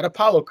 not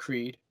Apollo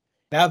Creed.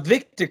 Not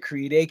Victor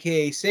Creed,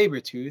 a.k.a.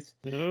 Sabretooth.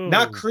 Ooh.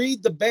 Not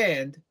Creed the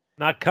band.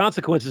 Not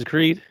Consequences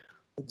Creed.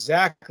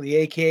 Exactly,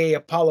 a.k.a.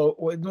 Apollo.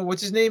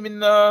 What's his name in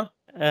WWE?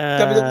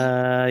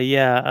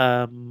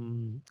 Yeah,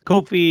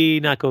 Kofi,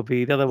 not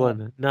Kofi, the other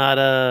one. Not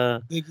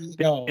Iggy,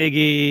 no.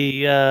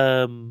 Iggy,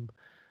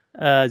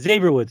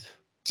 Xavier Woods.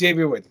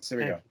 Xavier Woods, there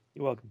we go.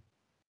 You're welcome.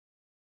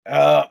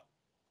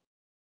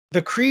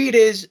 The Creed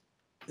is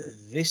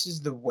This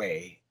Is the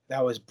Way.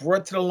 That was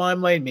brought to the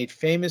limelight, made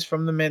famous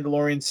from the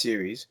Mandalorian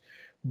series.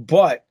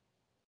 But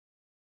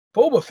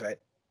Boba Fett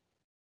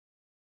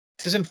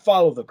doesn't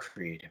follow the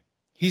Creed.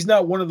 He's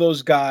not one of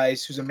those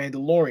guys who's a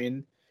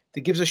Mandalorian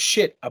that gives a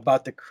shit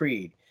about the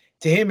Creed.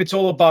 To him, it's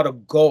all about a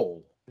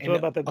goal. It's all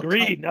about the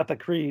greed, not the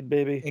Creed,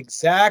 baby.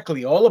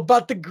 Exactly. All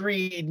about the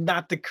greed,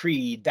 not the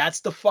Creed. That's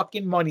the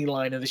fucking money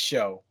line of the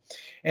show.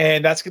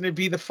 And that's going to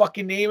be the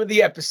fucking name of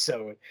the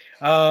episode.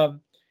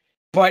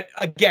 But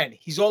again,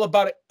 he's all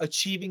about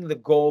achieving the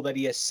goal that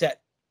he has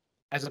set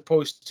as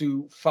opposed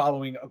to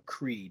following a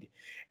creed.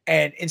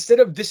 And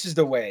instead of This Is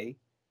the Way,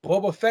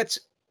 Boba Fett's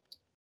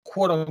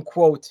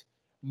quote-unquote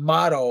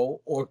motto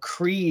or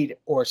creed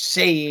or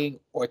saying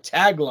or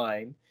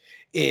tagline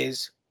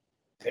is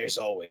there's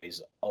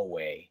always a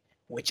way,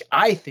 which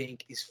I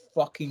think is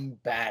fucking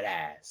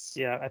badass.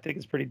 Yeah, I think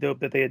it's pretty dope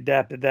that they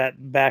adapted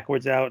that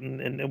backwards out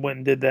and went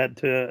and did that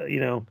to, you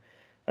know,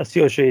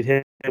 associate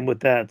him with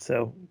that.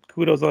 So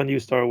kudos on you,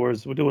 Star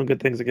Wars. We're doing good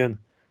things again.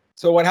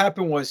 So what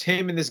happened was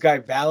him and this guy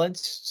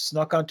Valance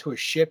snuck onto a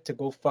ship to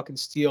go fucking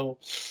steal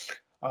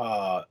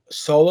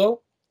Solo.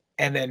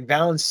 And then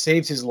Valance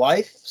saved his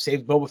life,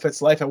 saved Boba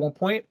Fett's life at one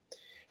point,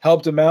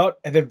 helped him out.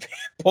 And then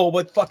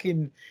Boba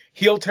fucking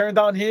heel turned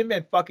on him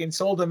and fucking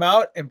sold him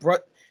out and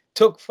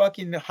took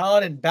fucking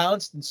Han and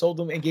bounced and sold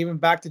him and gave him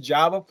back to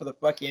Jabba for the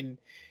fucking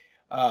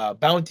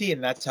bounty.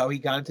 And that's how he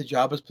got into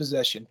Jabba's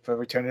possession for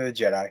Return of the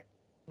Jedi.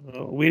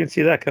 We didn't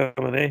see that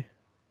coming, eh?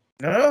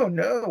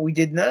 No, we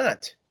did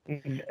not.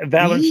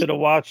 Valance should have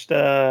watched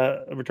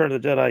Return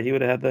of the Jedi. He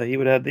would have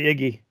had the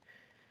Iggy.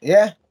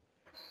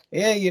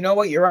 Yeah, you know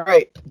what? You're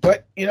right.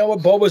 But you know what?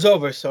 Boba's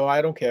over, so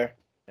I don't care.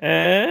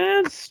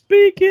 And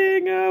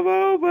speaking of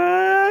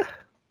over,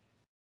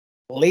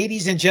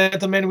 ladies and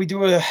gentlemen, we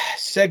do a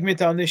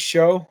segment on this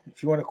show,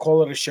 if you want to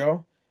call it a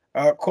show,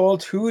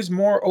 called Who's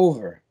More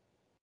Over?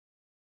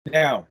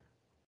 Now,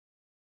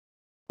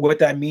 what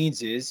that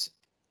means is,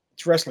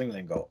 it's wrestling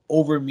lingo.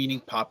 Over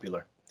meaning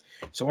popular.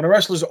 So when a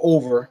wrestler's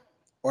over,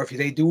 or if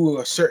they do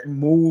a certain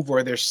move,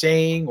 or they're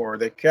saying, or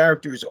their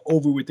character is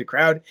over with the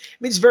crowd, it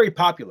means very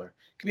popular.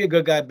 It could be a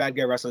good guy, bad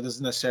guy wrestler. It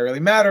doesn't necessarily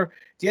matter.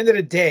 At the end of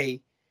the day,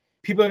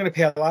 people are going to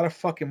pay a lot of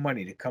fucking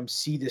money to come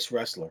see this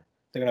wrestler.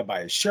 They're going to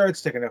buy his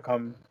shirts. They're going to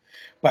come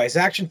buy his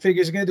action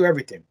figures. They're going to do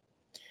everything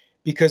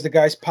because the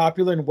guy's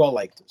popular and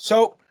well-liked.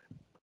 So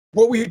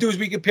what we do is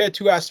we compare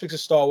two aspects of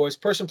Star Wars.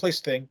 Person, place,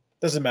 thing.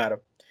 Doesn't matter.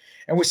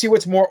 And we see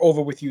what's more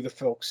over with you, the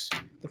folks,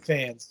 the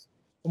fans.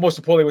 But most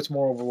importantly, what's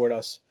more over with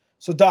us.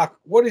 So, Doc,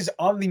 what is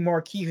on the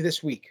marquee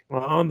this week?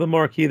 Well, on the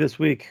marquee this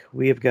week,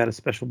 we have got a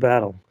special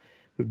battle.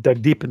 We've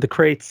dug deep in the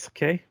crates,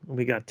 okay? And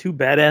we got two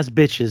badass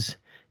bitches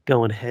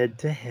going head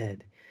to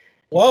head.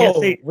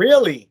 Whoa,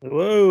 really?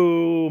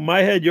 Whoa,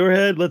 my head, your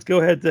head. Let's go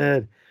head to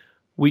head.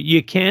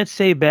 You can't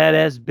say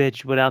badass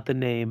bitch without the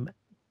name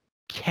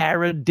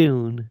Cara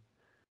Dune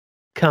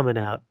coming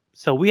out.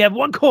 So we have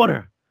one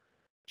corner,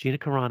 Gina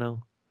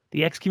Carano,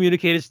 the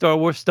excommunicated Star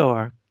Wars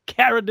star,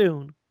 Cara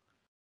Dune.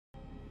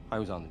 I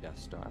was on the Death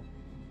Star.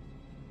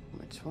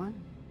 Which one?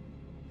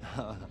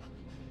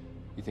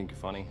 You think you're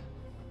funny?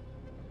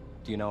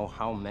 Do you know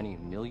how many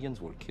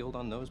millions were killed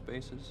on those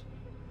bases?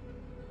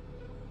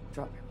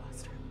 Drop your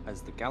blaster.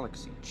 As the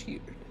galaxy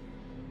cheered.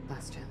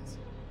 Last chance.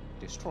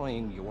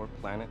 Destroying your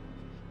planet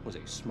was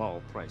a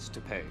small price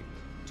to pay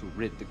to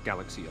rid the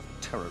galaxy of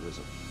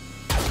terrorism.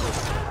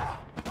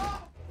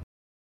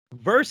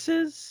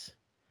 Versus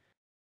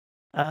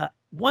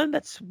one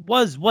that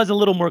was a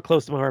little more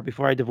close to my heart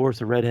before I divorced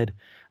a redhead.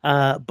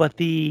 But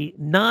the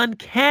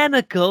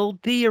non-canonical,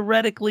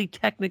 theoretically,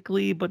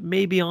 technically, but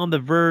maybe on the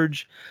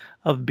verge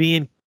of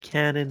being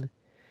canon,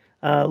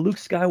 Luke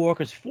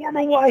Skywalker's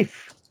former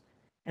wife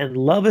and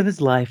love of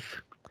his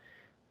life,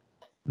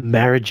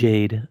 Mara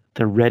Jade,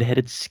 the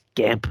redheaded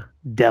scamp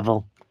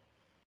devil.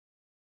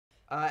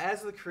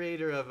 As the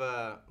creator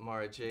of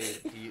Mara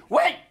Jade,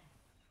 Wait!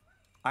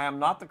 I am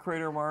not the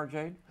creator of Mara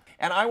Jade,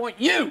 and I want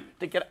you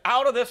to get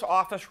out of this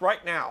office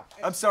right now.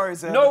 I'm sorry,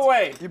 Zeb. No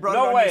way. You brought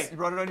No way. You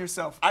brought it on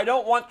yourself. I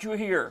don't want you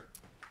here.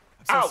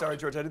 I'm so sorry,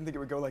 George. I didn't think it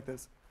would go like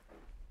this.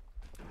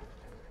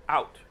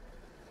 Out.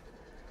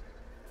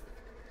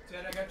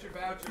 Ted, I got your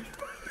voucher.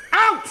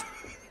 Out!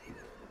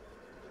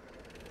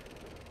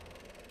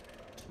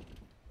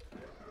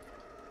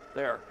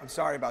 There. I'm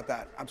sorry about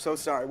that. I'm so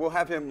sorry. We'll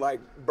have him like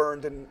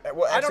burned and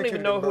I don't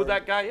even know who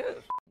that guy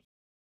is.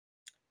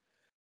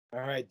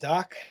 All right,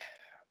 Doc.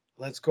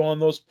 Let's go on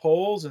those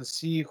polls and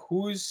see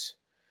who's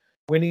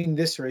winning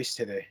this race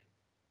today.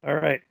 All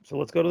right, so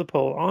let's go to the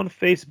poll on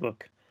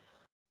Facebook.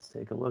 Let's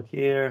take a look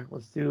here.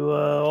 Let's do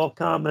all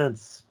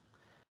comments.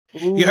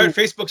 Ooh. You heard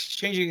Facebook's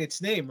changing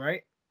its name,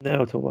 right?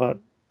 No, to what?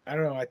 I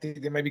don't know. I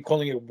think they might be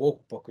calling it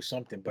Woke Book or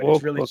something, but Woke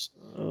it's really,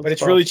 Book. but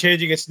it's really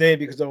changing its name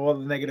because of all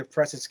the negative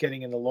press it's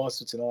getting in the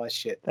lawsuits and all that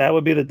shit. That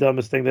would be the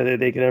dumbest thing that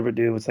they could ever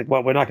do. It's like,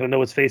 well, we're not going to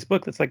know it's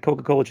Facebook. It's like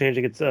Coca-Cola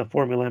changing its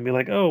formula and be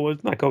like, oh, well,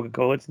 it's not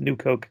Coca-Cola, it's New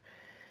Coke.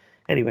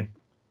 Anyway,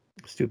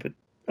 stupid.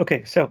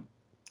 Okay, so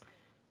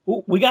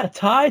we got a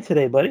tie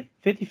today, buddy.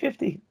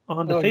 50-50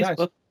 on the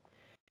Facebook.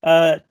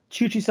 Nice.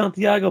 Chuchi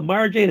Santiago,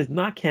 Mara Jade is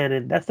not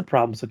canon. That's the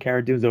problem. So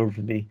Cara Dune's over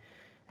for me.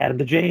 Adam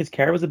DeJanes,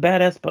 Cara was a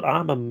badass, but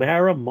I'm a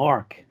Mara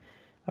Mark.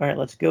 All right,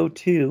 let's go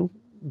to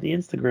the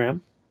Instagram.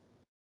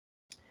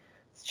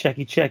 It's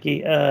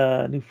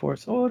Checky. New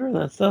Force Order.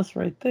 That's us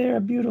right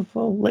there.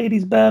 Beautiful.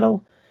 Ladies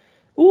battle.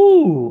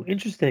 Ooh,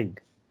 interesting.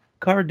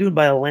 Cara Dune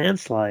by a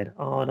landslide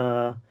on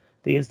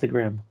the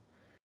Instagram,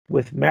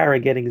 with Mara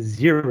getting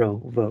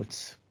 0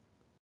 votes.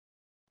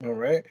 All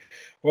right.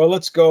 Well,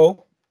 let's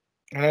go.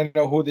 I don't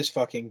know who this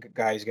fucking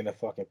guy is gonna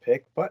fucking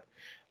pick, but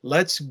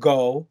let's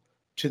go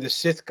to the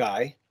Sith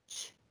guy,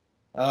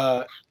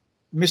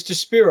 Mr.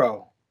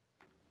 Spiro.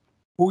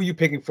 Who are you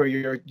picking for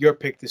your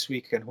pick this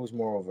week, and who's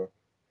moreover,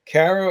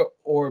 Cara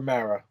or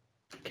Mara?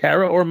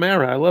 Cara or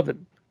Mara? I love it.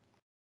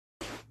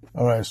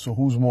 All right, so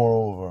who's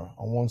moreover?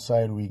 On one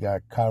side we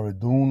got Cara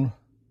Dune,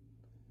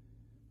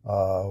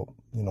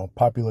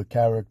 popular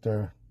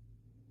character,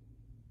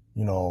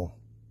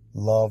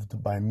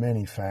 loved by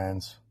many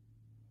fans.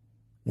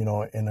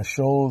 In a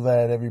show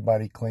that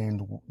everybody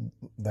claimed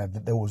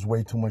that there was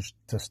way too much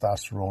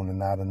testosterone and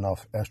not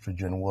enough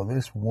estrogen. Well,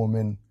 this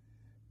woman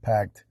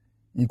packed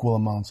equal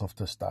amounts of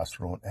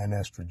testosterone and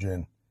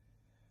estrogen,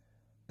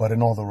 but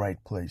in all the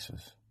right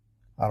places.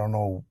 I don't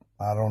know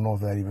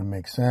if that even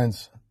makes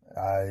sense.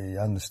 I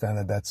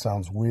understand that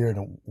sounds weird.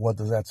 And what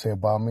does that say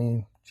about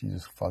me?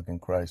 Jesus fucking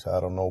Christ,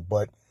 I don't know.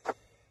 But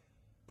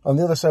on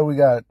the other side, we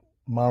got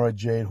Mara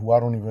Jade, who I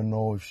don't even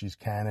know if she's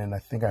canon. I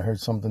think I heard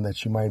something that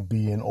she might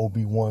be in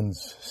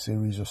Obi-Wan's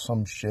series or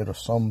some shit or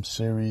some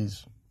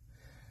series.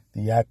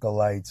 The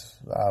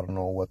Acolytes. I don't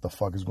know what the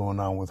fuck is going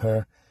on with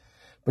her.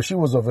 But she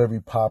was a very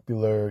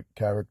popular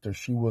character.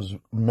 She was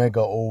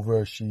mega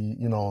over. She,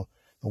 the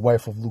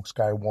wife of Luke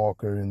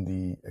Skywalker in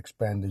the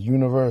expanded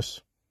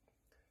universe.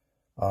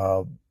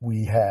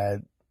 We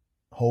had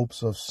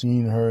hopes of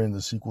seeing her in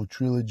the sequel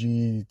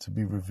trilogy to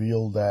be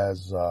revealed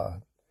as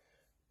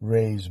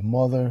Rey's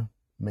mother,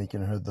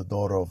 making her the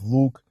daughter of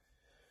Luke,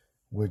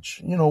 which,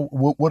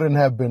 wouldn't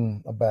have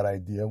been a bad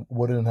idea,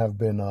 wouldn't have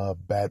been a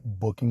bad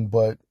booking,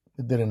 but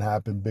it didn't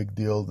happen. Big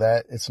deal.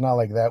 That it's not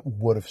like that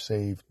would have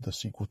saved the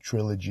sequel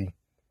trilogy.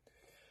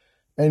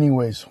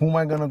 Anyways, who am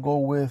I gonna go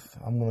with?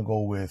 I'm gonna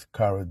go with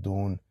Cara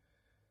Dune.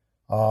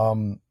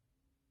 Mara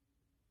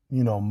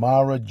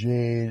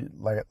Jade,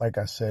 like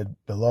I said,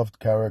 beloved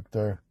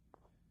character.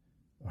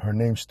 Her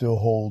name still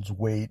holds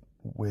weight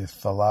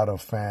with a lot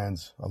of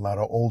fans, a lot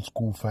of old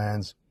school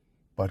fans.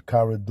 But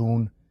Cara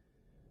Dune,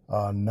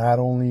 not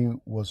only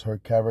was her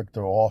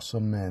character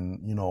awesome and,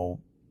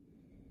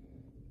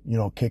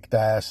 kicked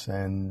ass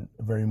and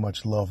very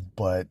much loved,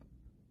 but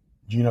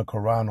Gina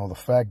Carano, the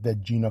fact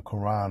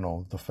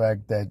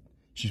that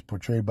she's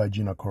portrayed by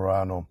Gina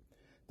Carano,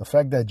 the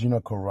fact that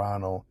Gina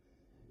Carano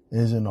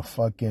isn't a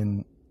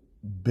fucking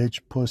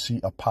bitch pussy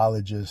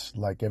apologist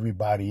like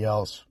everybody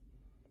else,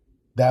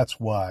 that's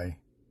why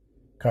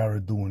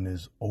Cara Dune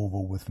is over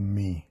with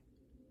me.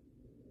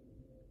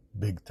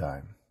 Big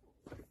time.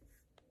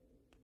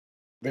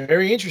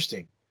 Very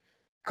interesting.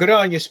 Good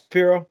on you,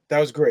 Spiro. That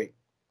was great.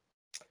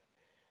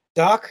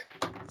 Doc,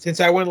 since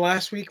I went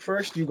last week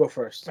first, you go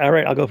first. All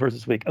right, I'll go first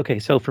this week. Okay,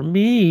 so for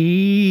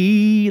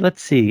me,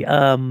 let's see.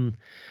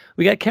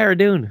 We got Cara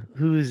Dune,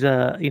 who's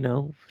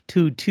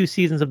two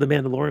seasons of The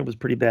Mandalorian was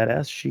pretty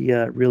badass. She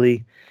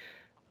really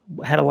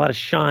had a lot of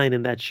shine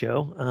in that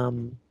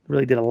show.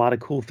 Really did a lot of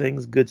cool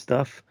things, good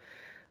stuff.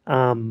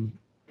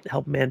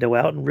 Helped Mando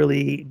out and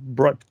really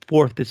brought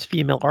forth this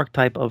female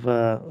archetype of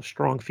a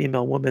strong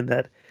female woman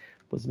that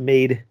was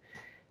made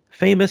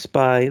famous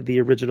by the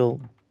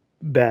original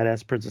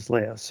badass Princess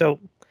Leia. So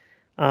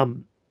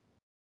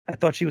I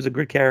thought she was a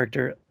good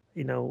character.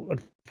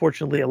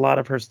 Unfortunately, a lot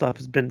of her stuff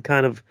has been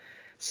kind of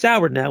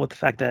soured now with the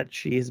fact that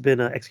she has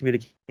been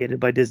excommunicated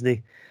by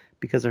Disney.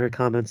 because of her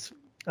comments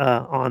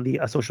on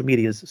the social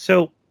medias.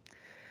 So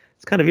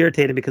it's kind of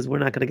irritating because we're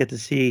not going to get to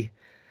see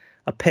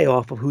a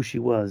payoff of who she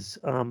was.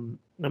 Now,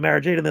 Mara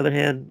Jade, on the other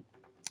hand,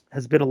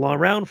 has been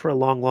around for a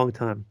long, long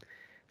time.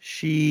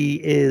 She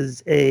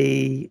is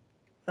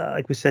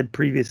like we said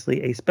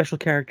previously, a special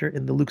character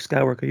in the Luke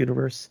Skywalker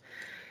universe.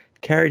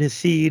 Carried his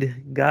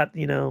seed, got,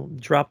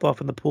 dropped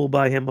off in the pool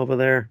by him over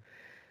there,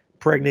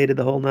 impregnated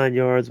the whole 9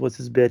 yards. What's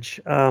his bitch?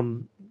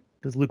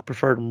 Because Luke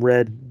preferred him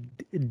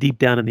red deep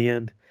down in the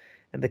end,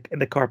 and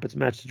the carpets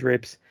matched the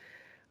drapes.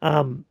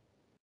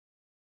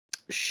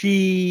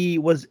 She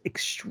was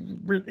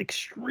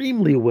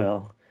extremely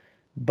well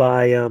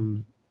by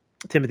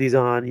Timothy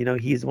Zahn.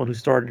 He's the one who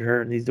started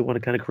her, and he's the one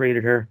who kind of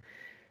created her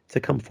to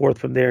come forth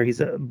from there.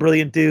 He's a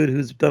brilliant dude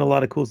who's done a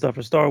lot of cool stuff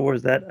for Star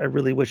Wars that I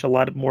really wish a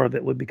lot more of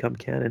it would become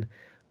canon,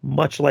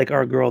 much like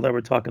our girl that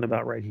we're talking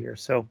about right here.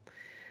 So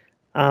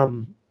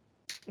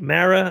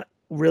Mara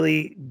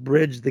really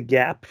bridged the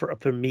gap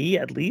for me,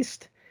 at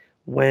least,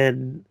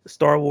 when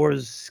Star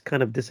Wars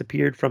kind of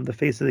disappeared from the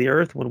face of the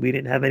earth, when we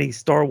didn't have any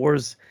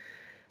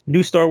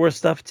new Star Wars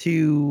stuff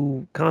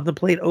to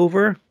contemplate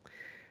over.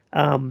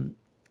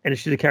 And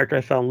she's a character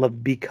I fell in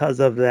love because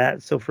of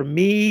that. So for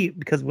me,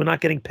 because we're not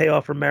getting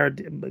payoff from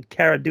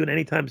Cara Dune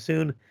anytime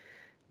soon,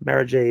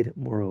 Mara Jade,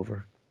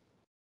 moreover.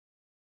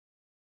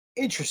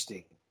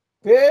 Interesting.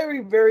 Very,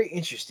 very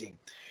interesting.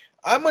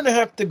 I'm going to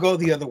have to go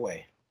the other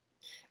way.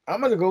 I'm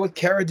going to go with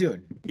Cara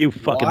Dune. You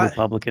fucking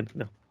Republican.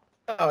 No,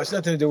 it's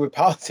nothing to do with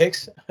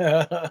politics,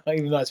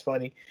 even though it's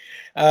funny.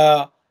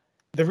 The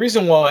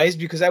reason why is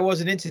because I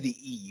wasn't into the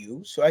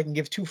EU, so I can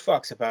give two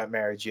fucks about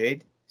Mara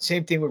Jade.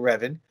 Same thing with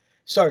Revan.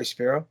 Sorry,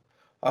 Spiro.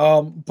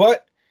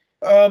 But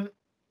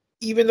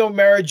even though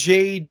Mara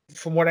Jade,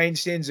 from what I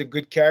understand, is a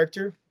good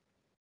character,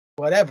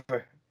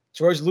 whatever.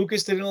 George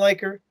Lucas didn't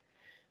like her.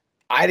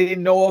 I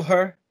didn't know of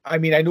her. I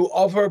mean, I knew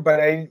of her, but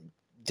I didn't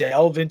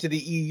delve into the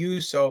EU,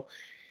 so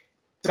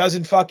it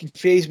doesn't fucking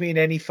faze me in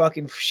any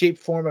fucking shape,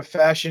 form, or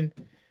fashion.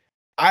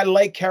 I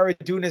like Cara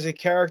Dune as a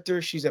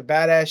character. She's a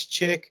badass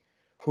chick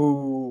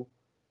who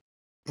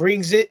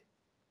brings it,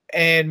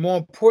 and more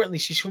importantly,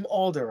 she's from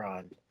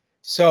Alderaan.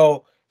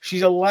 So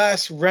she's a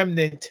last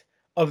remnant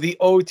of the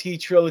OT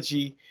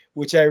trilogy,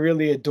 which I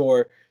really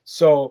adore.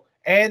 So,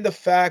 and the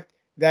fact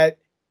that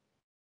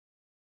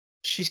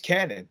she's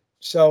canon.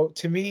 So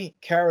to me,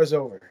 Cara's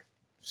over.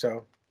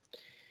 So,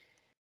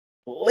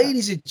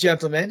 ladies and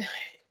gentlemen,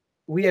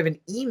 we have an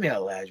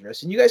email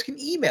address, and you guys can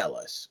email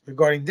us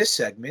regarding this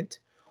segment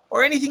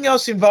or anything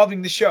else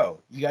involving the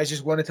show. You guys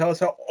just want to tell us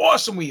how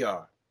awesome we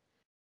are,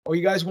 or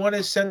you guys want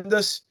to send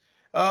us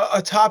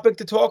a topic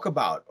to talk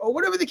about, or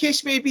whatever the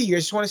case may be. You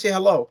just want to say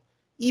hello.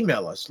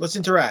 Email us. Let's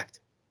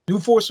interact.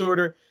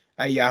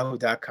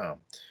 newforceorder@yahoo.com.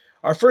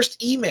 Our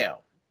first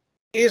email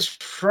is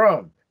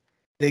from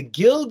the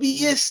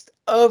Gilbiest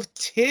of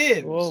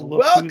Tims.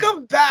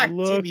 Welcome back,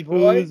 Timmy boy.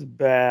 Look who's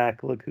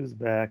back. Look who's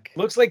back.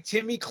 Looks like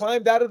Timmy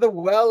climbed out of the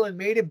well and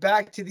made it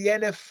back to the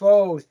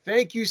NFO.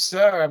 Thank you,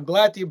 sir. I'm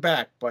glad you're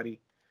back,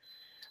 buddy.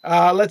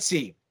 Let's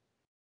see.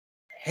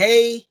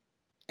 Hey,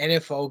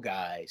 NFO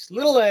guys.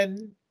 Little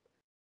N,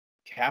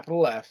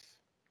 capital F,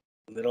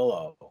 little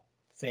O.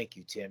 Thank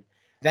you, Tim.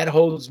 That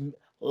holds a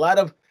lot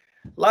of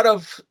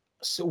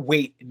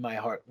weight in my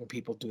heart when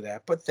people do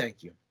that, but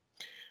thank you.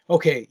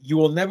 Okay, you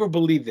will never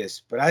believe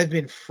this, but I've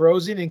been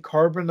frozen in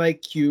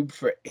Carbonite Cube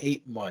for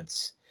 8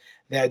 months.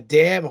 That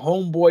damn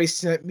homeboy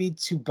sent me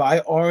to buy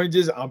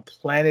oranges on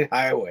Planet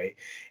Highway,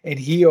 and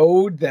he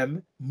owed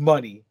them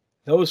money.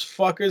 Those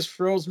fuckers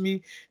froze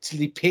me till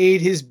he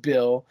paid his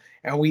bill,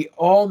 and we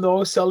all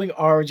know selling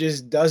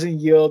oranges doesn't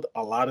yield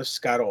a lot of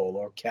scuttle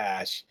or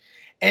cash.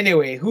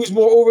 Anyway, who's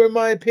more over in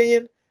my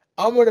opinion?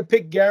 I'm going to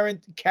pick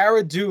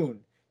Cara Dune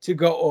to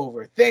go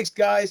over. Thanks,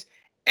 guys.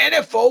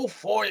 NFO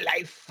for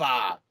life.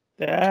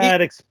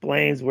 That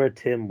explains where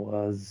Tim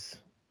was.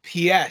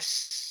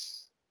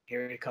 P.S.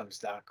 Here it comes,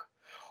 Doc.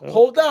 Oh.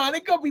 Hold on.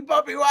 It could be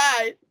Bobby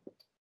White.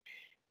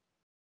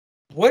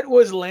 What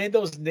was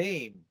Lando's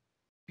name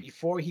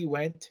before he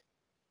went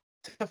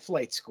to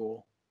flight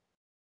school?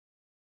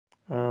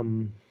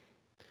 No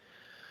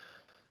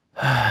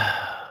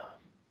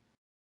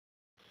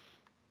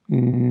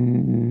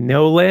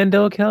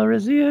Lando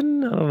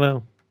Calrissian? I don't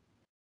know.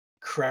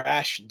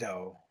 Crash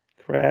Dough.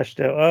 Crash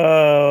Dough.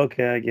 Oh,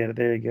 okay, I get it.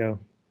 There you go.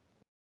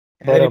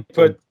 And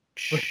then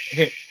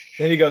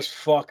he goes,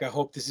 fuck, I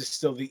hope this is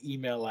still the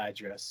email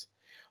address.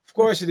 Of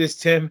course it is,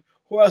 Tim.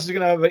 Who else is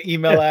going to have an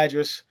email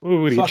address?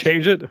 Ooh, did you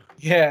change it?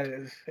 Yeah.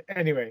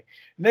 Anyway,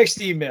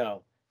 next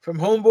email from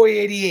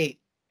Homeboy88,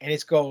 and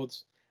it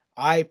goes,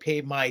 I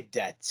pay my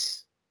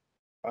debts.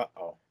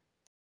 Uh-oh.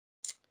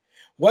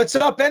 What's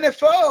up,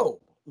 NFO?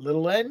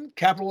 Little N,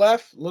 capital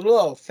F, little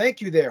O.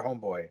 Thank you there,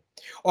 homeboy.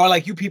 Or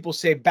like you people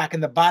say back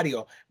in the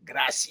barrio,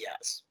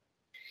 gracias.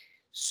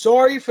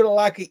 Sorry for the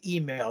lack of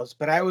emails,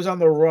 but I was on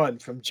the run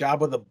from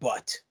Jabba the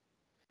Butt.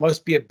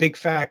 Must be a big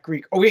fat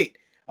Greek. Oh, wait.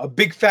 A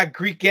big fat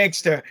Greek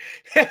gangster.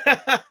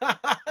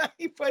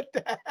 He put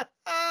that.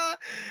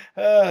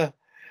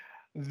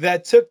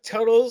 That took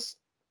tunnels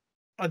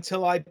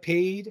until I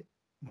paid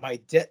my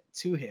debt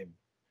to him.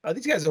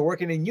 These guys are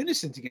working in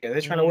unison together.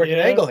 They're trying to work an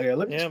angle here.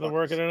 Look at they're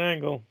working an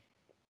angle.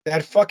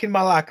 That fucking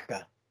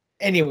Malaka.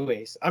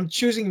 Anyways, I'm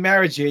choosing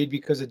Mara Jade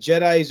because a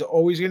Jedi is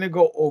always going to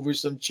go over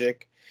some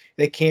chick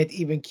that can't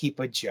even keep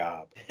a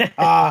job.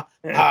 Super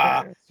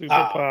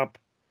pop.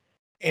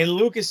 And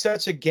Luke is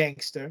such a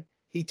gangster.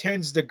 He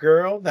turns the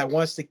girl that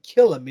wants to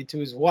kill him into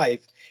his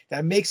wife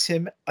that makes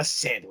him a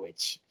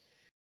sandwich.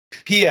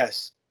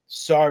 P.S.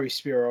 Sorry,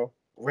 Spiro.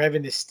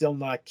 Revan is still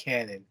not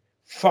canon.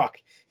 Fuck.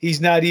 He's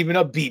not even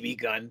a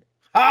BB gun.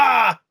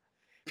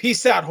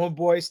 Peace out,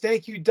 homeboys.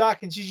 Thank you,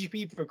 Doc and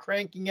GGP, for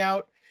cranking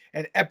out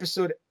an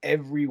episode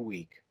every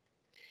week.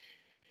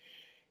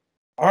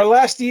 Our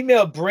last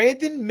email,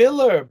 Brandon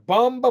Miller.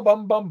 Bum.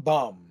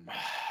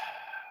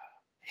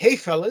 Hey,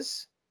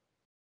 fellas.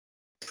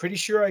 Pretty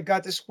sure I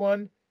got this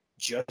one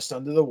just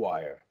under the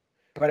wire.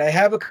 But I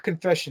have a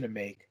confession to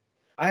make.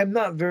 I am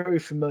not very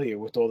familiar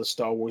with all the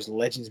Star Wars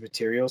Legends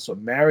material, so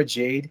Mara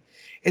Jade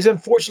is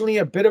unfortunately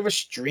a bit of a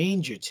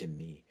stranger to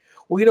me.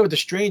 Well, you know what the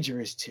stranger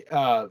is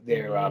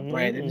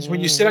Brandon? It's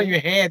when you sit on your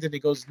hand and it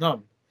goes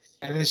numb.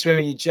 And then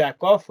when you jack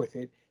off with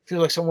it,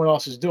 feel like someone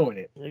else is doing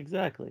it.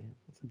 Exactly.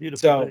 It's a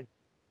beautiful thing.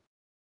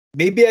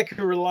 Maybe I could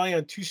rely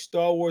on two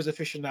Star Wars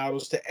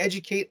aficionados to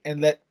educate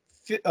and let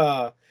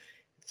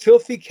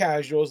filthy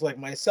casuals like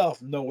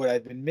myself know what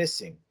I've been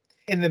missing.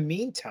 In the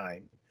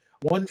meantime,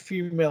 one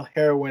female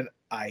heroine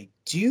I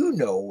do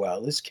know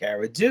well is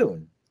Cara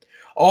Dune.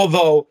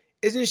 Although,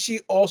 isn't she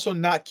also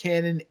not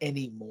canon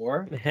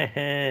anymore?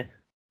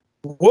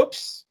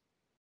 Whoops.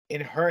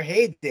 In her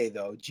heyday,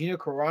 though, Gina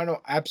Carano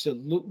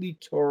absolutely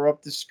tore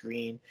up the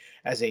screen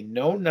as a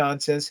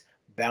no-nonsense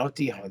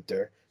bounty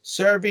hunter,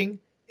 serving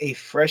a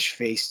fresh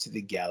face to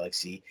the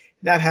galaxy.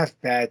 Not half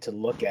bad to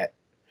look at.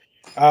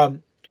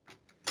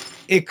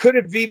 It could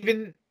have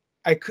even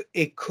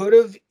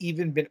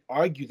been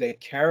argued that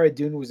Cara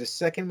Dune was the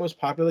second most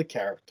popular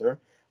character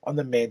on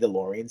the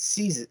Mandalorian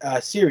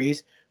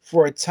series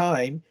for a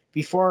time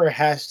before her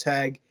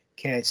hashtag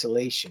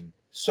cancellation.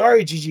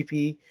 Sorry,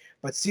 GGP,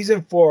 but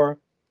season 4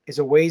 is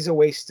a ways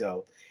away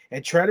still.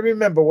 And try to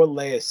remember what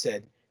Leia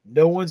said.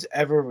 No one's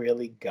ever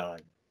really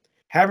gone.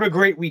 Have a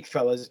great week,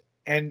 fellas.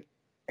 And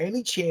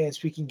any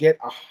chance we can get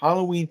a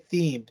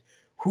Halloween-themed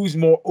Who's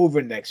More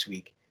Over next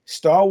week?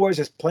 Star Wars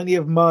has plenty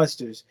of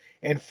monsters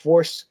and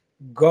Force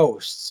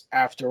ghosts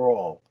after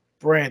all.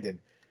 Brandon.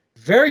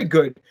 Very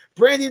good.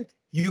 Brandon,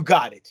 you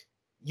got it.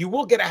 You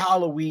will get a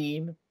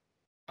Halloween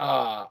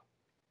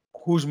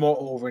Who's More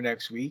Over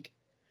next week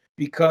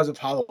because of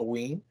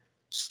Halloween.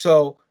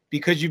 So,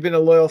 because you've been a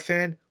loyal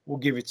fan, we'll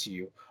give it to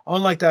you.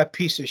 Unlike that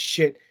piece of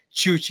shit,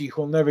 Chuchi,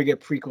 who'll never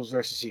get prequels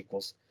versus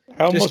sequels.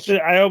 I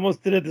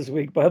almost did it this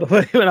week, by the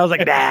way, and I was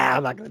like, nah,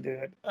 I'm not going to do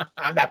it.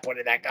 I'm not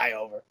putting that guy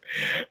over.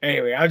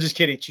 Anyway, I'm just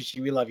kidding,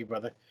 Chuchi. We love you,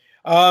 brother.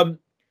 So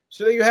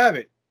there you have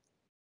it.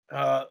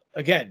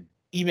 Again,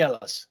 email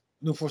us,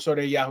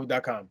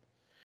 newforceorder@yahoo.com.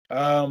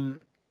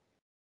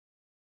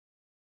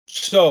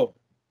 So,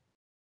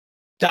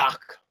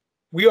 Doc,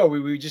 we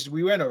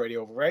went already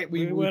over, right?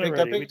 We went picked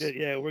already. up We did.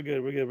 Yeah, we're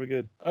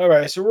good. All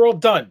right, so we're all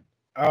done.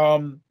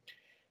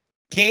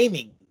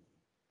 Gaming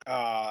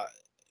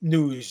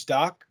news,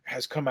 Doc,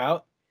 has come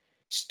out.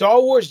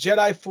 Star Wars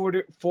Jedi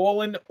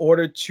Fallen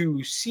Order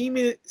 2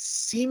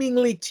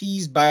 seemingly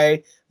teased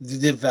by the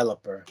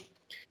developer.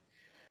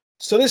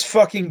 So this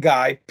fucking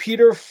guy,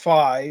 Peter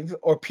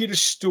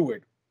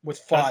Stewart with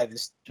 5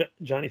 is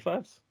Johnny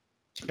Fives?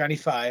 Johnny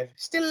 5,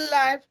 still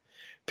alive.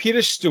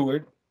 Peter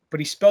Stewart, but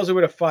he spells it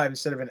with a 5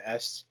 instead of an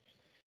S.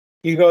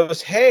 He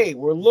goes, "Hey,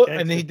 we're looking,"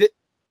 and he did.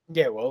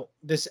 Yeah, well,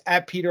 this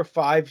at Peter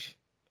 5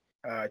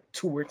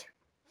 Stewart,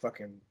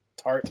 fucking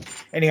tart.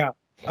 Anyhow,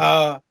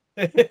 on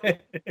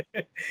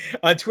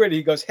Twitter,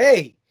 he goes,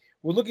 "Hey,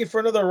 we're looking for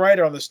another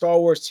writer on the Star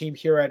Wars team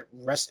here at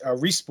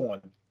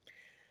Respawn.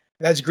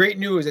 That's great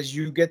news as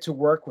you get to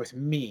work with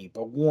me,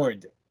 but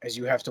warned as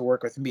you have to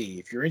work with me.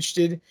 If you're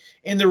interested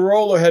in the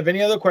role or have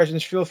any other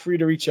questions, feel free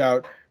to reach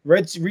out.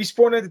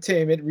 Respawn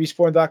Entertainment,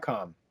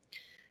 respawn.com.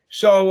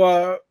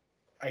 So,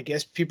 I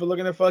guess people are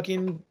going to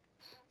fucking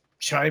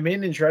chime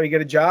in and try to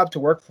get a job to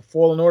work for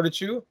Fallen Order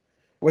 2.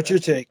 What's your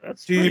take?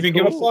 Do you even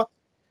give a fuck?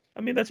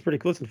 I mean, that's pretty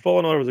cool. Listen,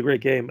 Fallen Order was a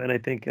great game, and I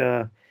think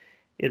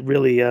it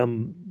really,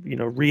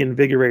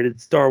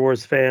 reinvigorated Star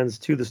Wars fans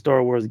to the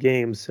Star Wars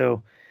games.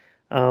 So,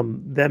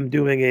 them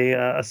doing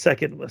a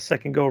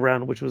second go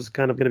around, which was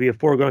kind of going to be a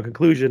foregone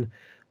conclusion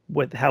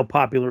with how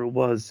popular it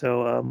was.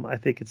 So, I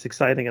think it's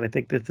exciting, and I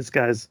think that this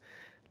guy's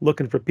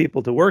looking for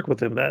people to work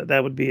with him.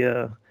 That would be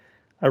a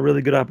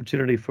really good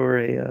opportunity for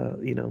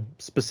a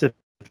specific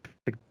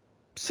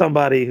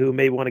somebody who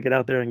may want to get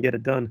out there and get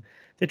it done.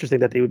 It's interesting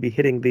that they would be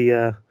hitting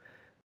the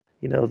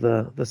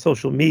the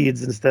social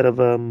medias instead of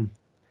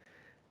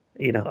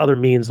other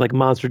means like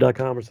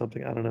monster.com or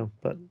something. I don't know,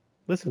 but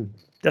listen,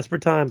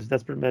 desperate times,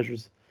 desperate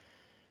measures.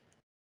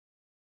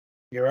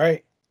 You're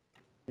right.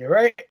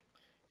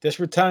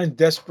 Desperate times,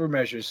 desperate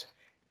measures.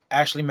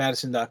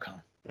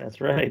 AshleyMadison.com. That's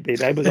right,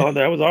 baby. I was on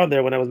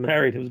there when I was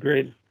married. It was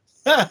great.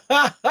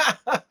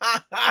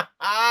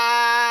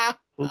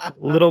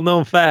 Little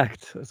known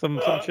fact.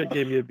 Some chick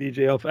gave me a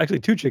BJL. Actually,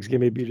 two chicks gave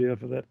me a BJL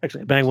for that.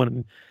 Actually, I banged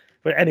one.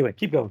 But anyway,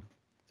 keep going.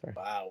 Sorry.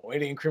 Wow, way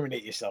to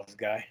incriminate yourself,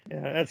 guy.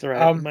 Yeah, that's all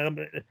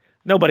right.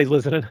 Nobody's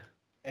listening.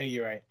 Hey,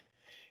 you're right.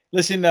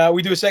 Listen,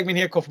 we do a segment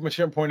here called From a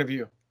Certain Point of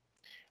View.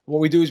 What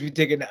we do is we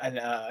take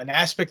an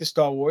aspect of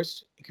Star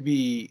Wars. It could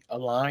be a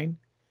line,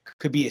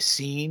 could be a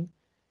scene,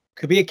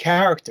 could be a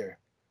character.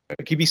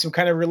 It could be some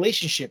kind of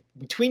relationship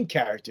between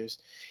characters.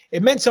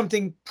 It meant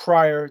something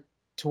prior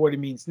to what it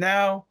means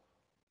now.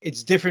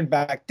 It's different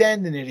back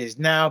then than it is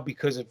now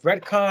because of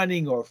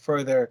retconning or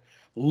further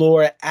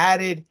lore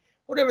added,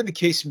 whatever the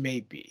case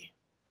may be.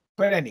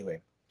 But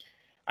anyway,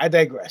 I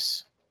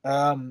digress.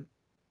 Doc,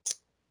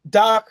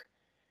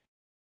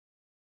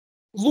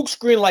 Luke's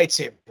green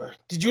lightsaber.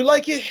 Did you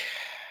like it?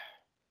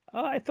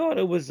 I thought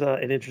it was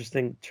an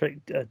interesting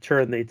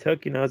turn they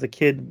took. You know, as a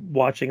kid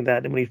watching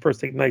that, and when he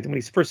first ignites, when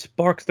he first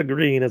sparks the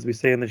green, as we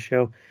say in the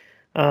show,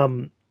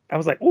 I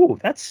was like, "Oh,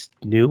 that's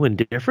new and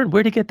different.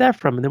 Where'd he get that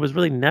from?" And there was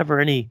really never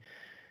any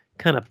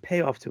kind of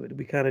payoff to it.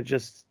 We kind of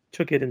just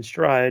took it in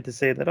stride to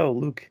say that, "Oh,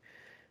 Luke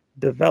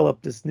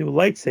developed this new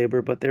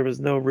lightsaber," but there was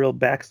no real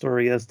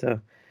backstory as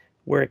to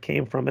where it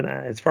came from. And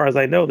as far as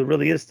I know, there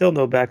really is still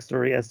no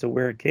backstory as to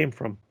where it came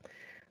from.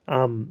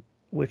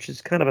 Which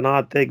is kind of an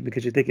odd thing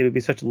because you think it would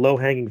be such a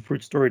low-hanging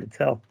fruit story to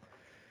tell.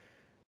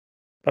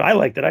 But I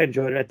liked it. I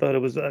enjoyed it. I thought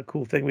it was a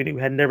cool thing. We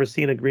had never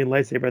seen a green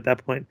lightsaber at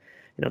that point.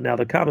 You know, now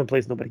they're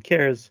commonplace. Nobody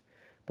cares.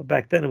 But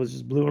back then, it was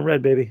just blue and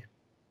red, baby.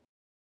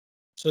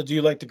 So do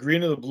you like the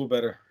green or the blue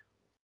better?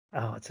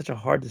 Oh, it's such a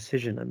hard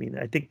decision. I mean,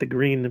 I think the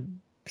green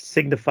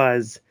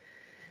signifies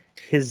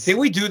his Did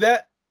we do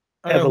that?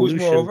 evolution.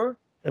 Who's more over?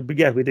 But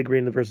yeah, we did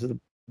green versus the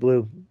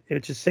blue.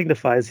 It just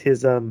signifies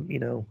his,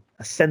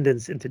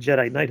 ascendance into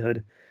Jedi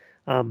knighthood.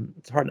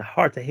 It's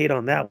hard to hate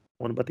on that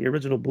one, but the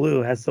original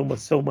blue has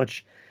so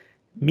much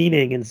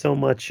meaning and so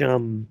much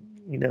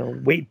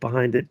weight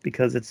behind it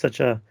because it's such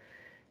a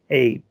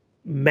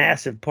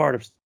massive part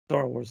of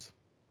Star Wars.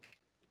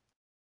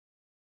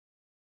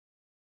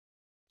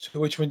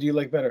 So which one do you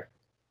like better?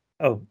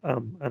 Oh,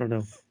 I don't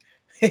know.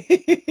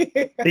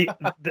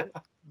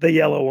 the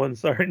yellow one.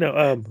 Sorry,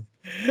 no.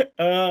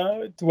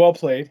 Well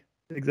played.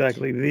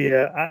 Exactly.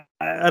 I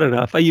don't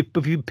know.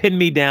 If you pin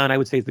me down, I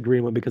would say it's the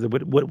green one because of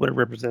what it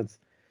represents.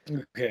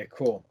 Okay,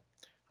 cool.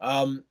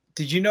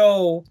 Did you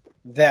know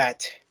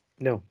that?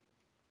 No.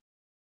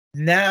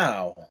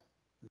 Now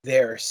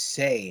they're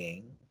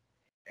saying,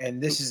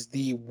 and this is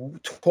the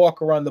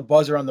talk around the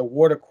buzz around the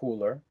water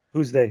cooler.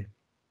 Who's they?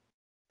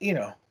 You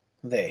know,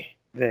 they.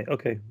 They.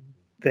 Okay.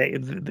 They.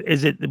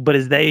 Is it? But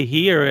is they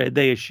he or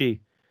they is she?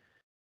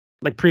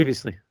 Like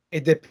previously.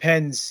 It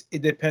depends.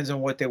 It depends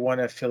on what they want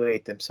to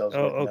affiliate themselves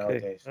with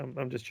nowadays.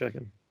 I'm just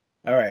checking.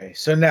 All right.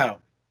 So now,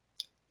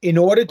 in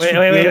order to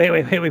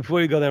wait. Before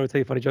we go there, I'll tell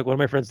you a funny joke. One of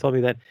my friends told me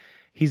that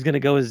he's gonna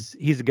go as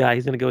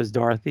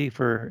Dorothy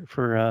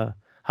for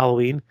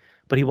Halloween,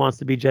 but he wants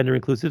to be gender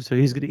inclusive, so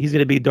he's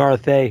gonna be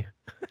Dorothy.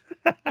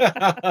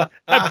 Oh,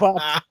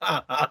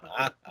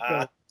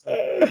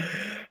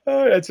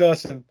 that's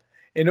awesome.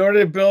 In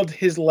order to build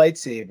his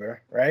lightsaber,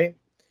 right?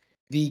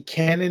 The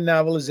canon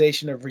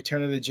novelization of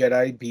Return of the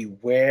Jedi,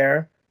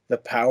 Beware the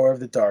Power of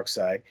the Dark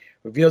Side,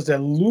 reveals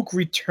that Luke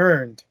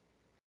returned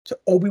to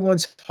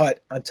Obi-Wan's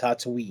hut on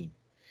Tatooine.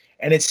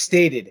 And it's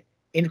stated,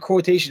 in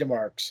quotation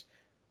marks,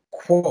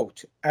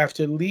 quote,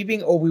 after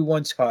leaving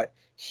Obi-Wan's hut,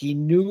 he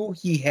knew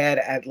he had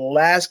at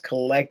last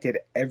collected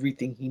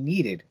everything he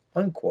needed,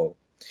 unquote.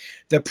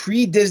 The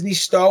pre-Disney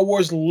Star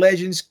Wars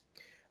Legends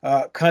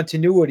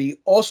continuity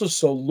also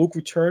saw Luke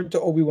return to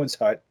Obi-Wan's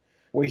hut,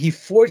 where he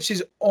forged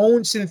his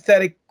own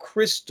synthetic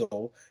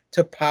crystal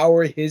to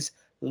power his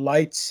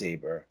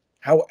lightsaber.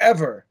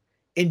 However,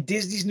 in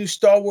Disney's new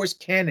Star Wars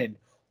canon,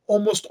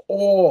 almost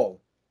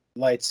all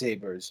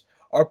lightsabers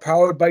are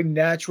powered by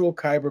natural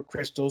kyber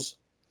crystals,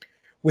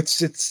 with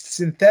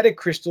synthetic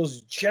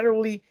crystals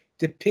generally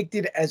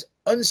depicted as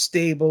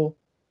unstable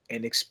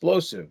and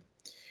explosive.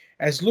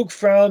 As Luke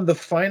found the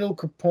final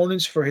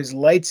components for his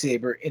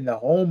lightsaber in the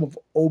home of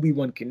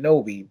Obi-Wan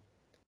Kenobi,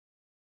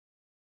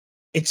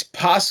 it's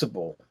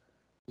possible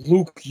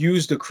Luke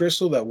used a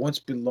crystal that once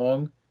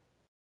belonged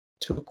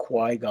to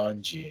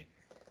Qui-Gon Jinn.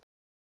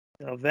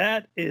 Now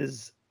that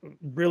is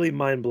really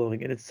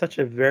mind-blowing, and it's such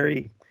a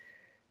very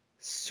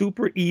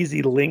super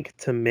easy link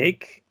to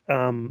make.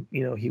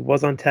 He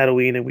was on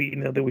Tatooine, and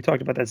we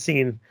talked about that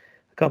scene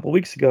a couple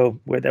weeks ago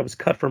where that was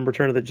cut from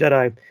Return of the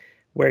Jedi,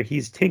 where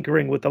he's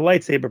tinkering with the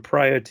lightsaber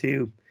prior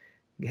to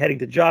heading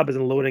to Jabba's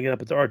and loading it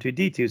up into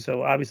R2-D2.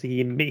 So obviously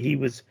he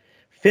was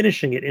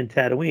finishing it in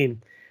Tatooine.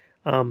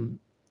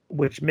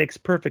 Which makes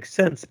perfect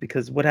sense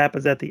because what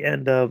happens at the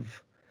end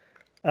of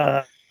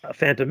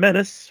Phantom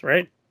Menace,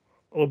 right?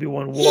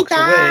 Obi-Wan walks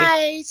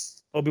away.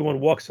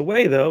 Obi-Wan walks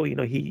away, though. You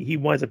know, he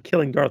winds up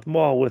killing Darth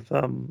Maul with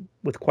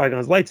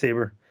Qui-Gon's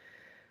lightsaber.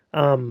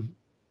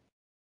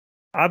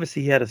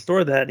 Obviously, he had to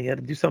store that and he had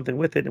to do something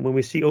with it. And when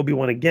we see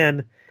Obi-Wan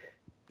again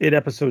in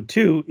Episode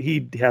 2,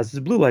 he has his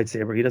blue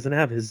lightsaber. He doesn't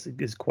have his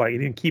Qui. He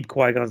didn't keep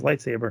Qui-Gon's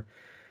lightsaber,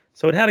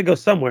 so it had to go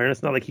somewhere. And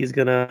it's not like he's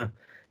gonna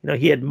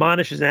he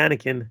admonishes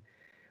Anakin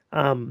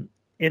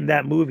in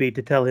that movie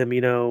to tell him,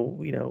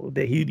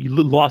 that he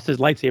lost his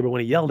lightsaber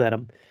when he yelled at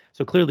him.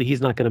 So clearly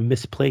he's not going to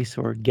misplace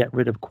or get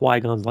rid of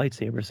Qui-Gon's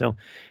lightsaber. So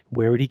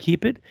where would he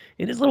keep it?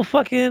 In his little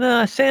fucking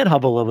sand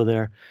hovel over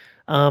there.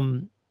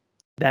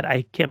 That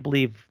I can't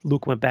believe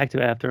Luke went back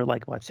to after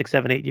 6,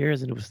 7, 8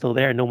 years, and it was still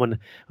there. No one,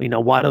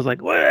 Watto's like,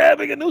 we're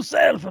having a new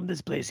sale from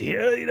this place here.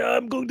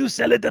 I'm going to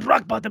sell it at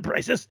rock bottom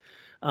prices.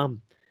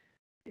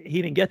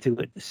 He didn't get to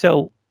it.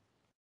 So,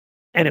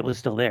 and it was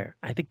still there.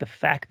 I think the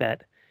fact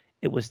that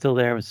it was still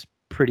there was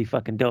pretty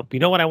fucking dope. You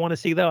know what I want to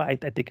see though? I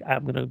think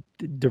I'm going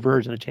to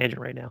diverge on a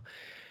tangent right now.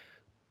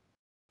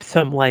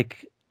 Some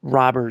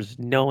robbers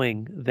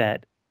knowing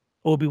that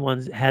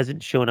Obi-Wan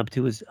hasn't shown up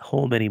to his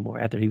home anymore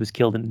after he was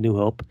killed in New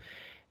Hope.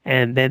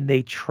 And then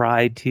they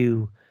try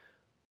to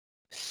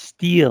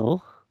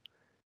steal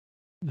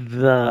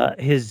because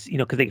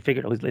they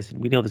figured, listen,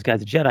 we know this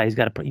guy's a Jedi. He's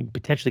got he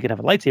potentially could have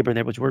a lightsaber in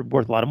there, which is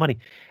worth a lot of money.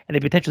 And they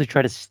potentially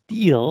try to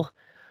steal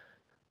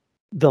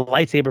the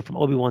lightsaber from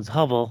Obi-Wan's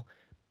hovel.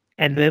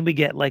 And then we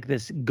get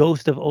this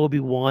ghost of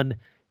Obi-Wan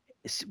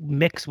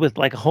mixed with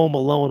Home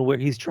Alone, where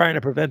he's trying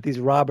to prevent these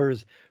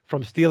robbers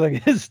from stealing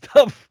his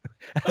stuff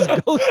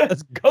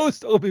as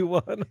Ghost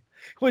Obi-Wan,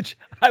 which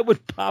I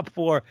would pop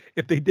for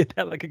if they did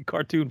that in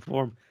cartoon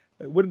form.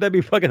 Wouldn't that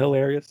be fucking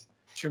hilarious?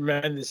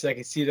 Tremendous. I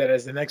can see that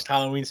as the next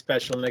Halloween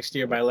special next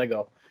year by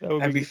Lego.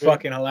 That'd be great.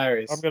 fucking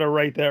hilarious. I'm gonna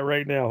write that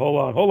right now.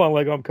 Hold on,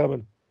 Lego, I'm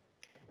coming.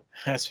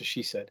 That's what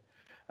she said.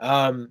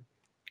 I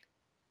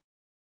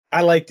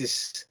like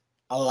this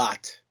a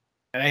lot,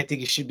 and I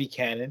think it should be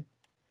canon.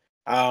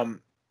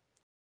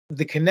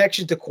 The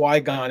connection to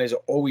Qui-Gon is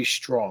always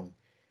strong,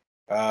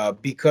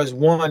 because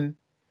one,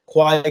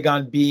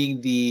 Qui-Gon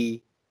being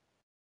the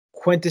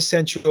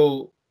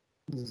quintessential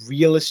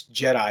realist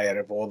Jedi out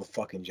of all the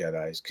fucking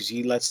Jedis, because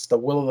he lets the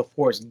will of the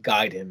Force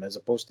guide him, as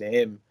opposed to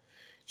him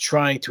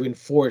trying to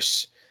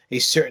enforce a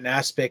certain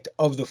aspect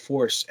of the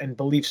Force and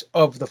beliefs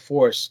of the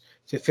Force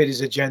to fit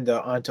his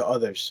agenda onto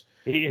others.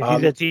 He's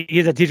a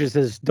teacher that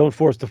says, "Don't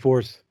force the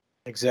Force."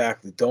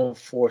 Exactly. Don't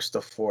force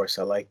the Force.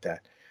 I like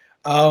that.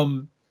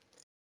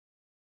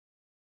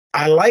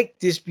 I like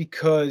this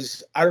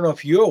because I don't know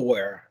if you're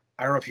aware.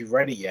 I don't know if you've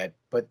read it yet,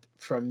 but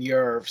from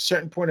your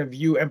certain point of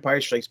view, Empire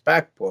Strikes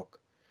Back book,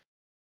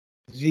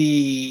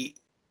 the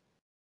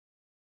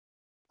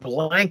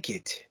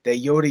blanket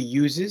that Yoda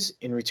uses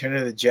in Return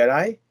of the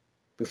Jedi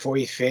before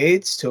he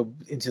fades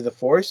into the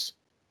Force,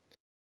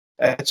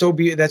 that's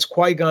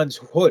Qui-Gon's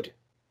hood,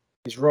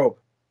 his robe,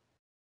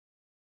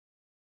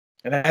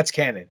 and that's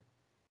canon.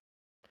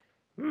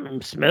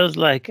 Smells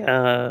like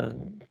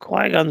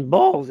Qui-Gon's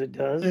balls. It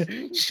does.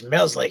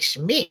 Smells like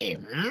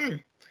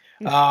Shmi.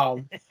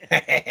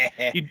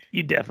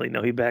 You definitely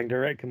know he banged her,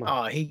 right? Come on.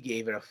 Oh, he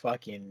gave it a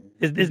fucking.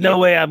 There's no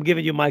way I'm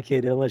giving you my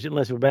kid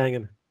unless we're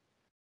banging.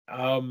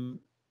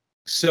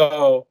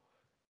 So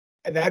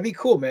that'd be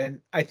cool,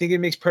 man. I think it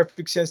makes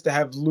perfect sense to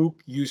have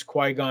Luke use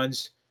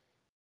Qui-Gon's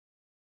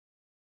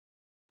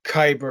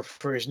kyber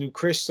for his new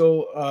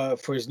crystal,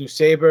 for his new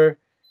saber.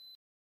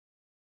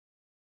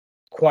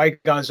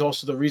 Qui-Gon's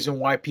also the reason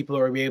why people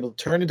are able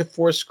to turn into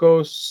Force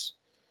ghosts.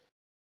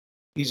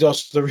 He's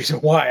also the reason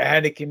why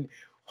Anakin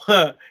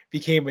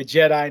became a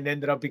Jedi and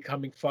ended up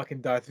becoming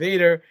fucking Darth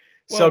Vader.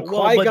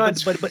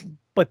 Qui-Gon's...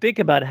 But think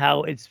about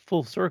how it's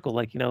full circle.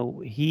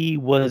 He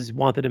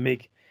wanted to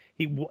make...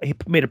 He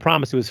made a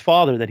promise to his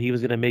father that he was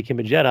going to make him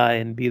a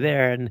Jedi and be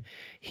there. And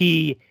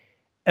he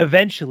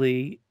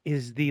eventually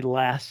is the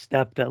last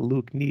step that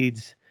Luke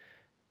needs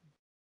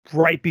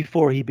right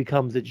before he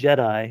becomes a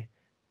Jedi,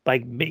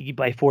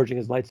 by forging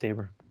his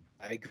lightsaber.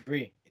 I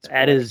agree.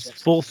 That is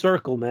full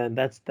circle, man.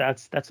 That's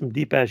some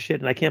deep ass shit,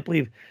 and I can't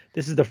believe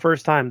this is the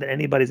first time that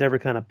anybody's ever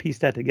kind of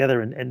pieced that together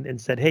and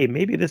said, hey,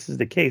 maybe this is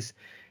the case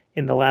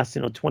in the last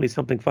 20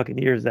 something fucking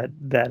years that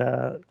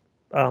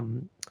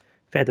Phantom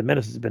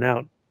Menace has been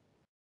out.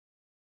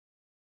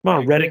 Come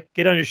on, Reddit,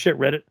 get on your shit,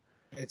 Reddit.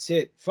 That's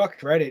it. Fuck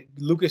Reddit.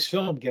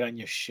 Lucasfilm, get on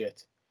your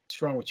shit. What's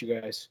wrong with you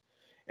guys?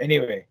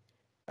 Anyway,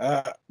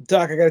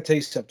 Doc, I gotta tell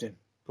you something.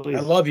 Please.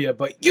 I love you,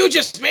 but you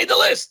just made the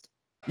list.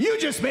 You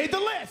just made the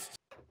list.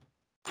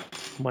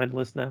 My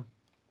list now.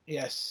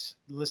 Yes,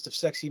 the list of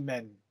sexy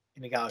men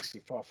in a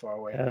galaxy far, far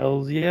away.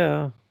 Hells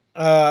yeah.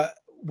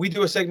 We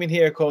do a segment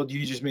here called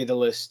 "You Just Made the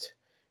List,"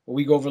 where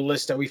we go over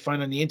lists that we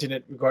find on the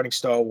internet regarding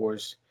Star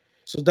Wars.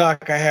 So,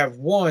 Doc, I have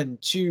 1,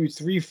 2,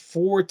 3,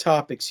 4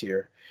 topics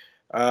here.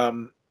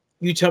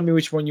 You tell me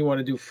which one you want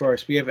to do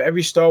first. We have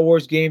every Star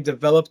Wars game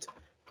developed.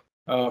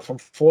 From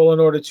Fallen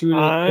Order 2 to...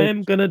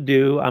 I'm gonna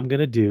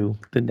do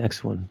the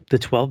next one. The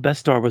 12 best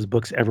Star Wars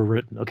books ever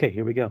written. Okay,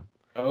 here we go.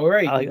 All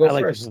right, I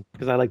like this one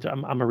because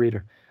I'm a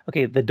reader.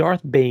 Okay, the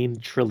Darth Bane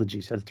trilogy.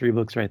 So that's 3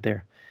 books right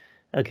there.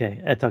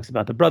 Okay, that talks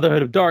about the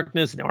Brotherhood of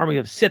Darkness, an army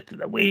of Sith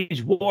that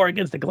wage war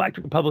against the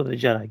Galactic Republic of the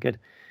Jedi. Good.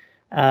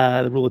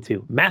 The Rule of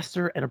 2.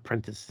 Master and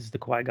Apprentice is the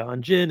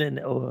Qui-Gon Jinn and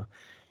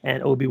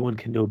Obi-Wan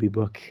Kenobi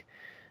book.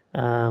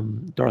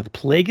 Darth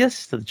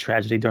Plagueis, the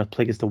tragedy of Darth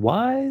Plagueis the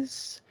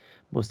Wise.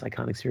 Most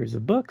iconic series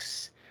of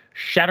books.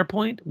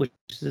 Shatterpoint, which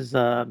is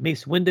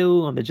Mace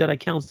Windu on the Jedi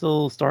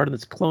Council, starred in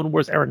this Clone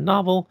Wars era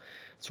novel.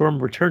 Saw him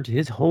return to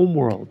his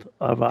homeworld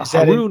of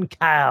Harun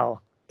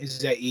Kal. Is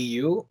that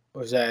EU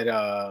or is that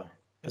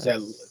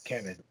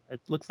canon? It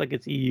looks like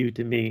it's EU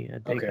to me. I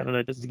think. Okay. I don't know.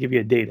 It doesn't give you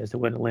a date as to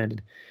when it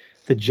landed.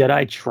 The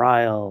Jedi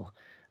Trial.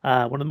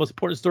 One of the most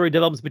important story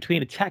developments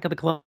between Attack of the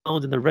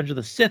Clones and the Revenge of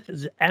the Sith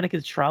is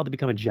Anakin's trial to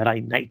become a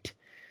Jedi Knight.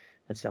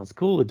 That sounds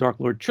cool. The Dark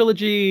Lord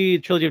trilogy.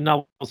 The trilogy of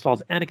novels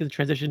follows Anakin's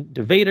transition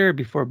to Vader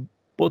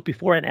both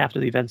before and after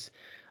the events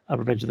of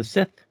Revenge of the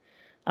Sith.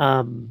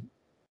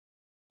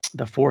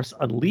 The Force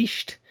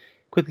Unleashed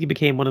quickly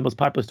became one of the most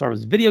popular Star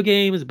Wars video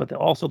games, but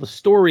also the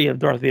story of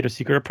Darth Vader's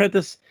secret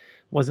apprentice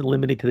wasn't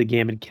limited to the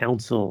game and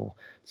council.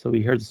 So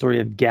we heard the story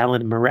of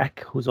Galen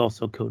Marek, who's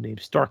also codenamed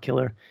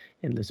Starkiller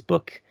in this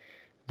book.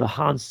 The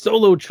Han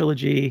Solo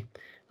trilogy,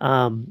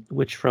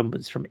 which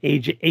is from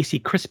A.C.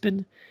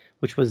 Crispin,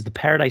 which was the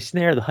Paradise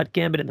Snare, the Hutt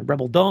Gambit, and the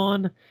Rebel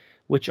Dawn,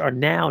 which are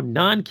now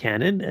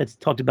non-canon. It's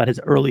talked about his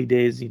early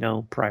days,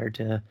 prior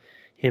to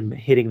him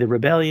hitting the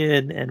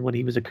rebellion and when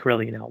he was a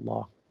Corellian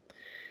outlaw.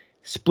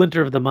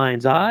 Splinter of the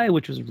Mind's Eye,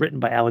 which was written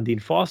by Alan Dean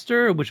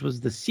Foster, which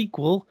was the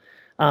sequel,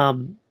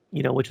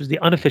 which was the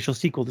unofficial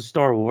sequel to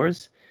Star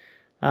Wars,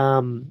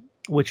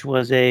 which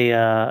was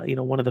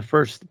one of the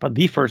first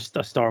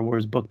Star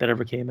Wars book that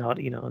ever came out,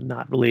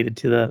 not related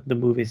to the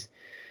movies.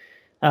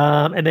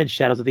 And then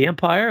Shadows of the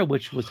Empire,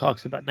 which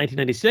talks about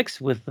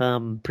 1996 with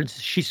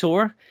Princess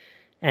Shisor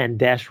and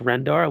Dash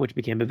Rendar, which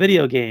became a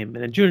video game,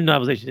 and then junior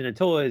novelization and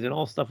toys and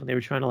all stuff when they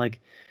were trying to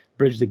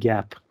bridge the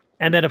gap.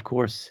 And then, of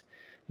course,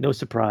 no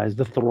surprise,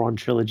 the Thrawn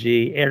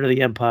trilogy, Heir to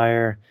the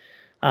Empire,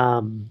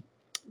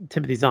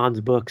 Timothy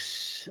Zahn's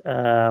books.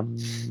 What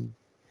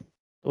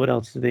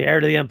else? The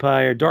Heir to the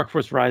Empire, Dark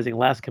Force Rising,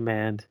 Last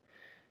Command,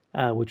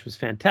 which was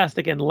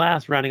fantastic. And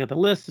last, rounding out the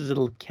list, is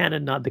the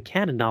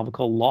canon novel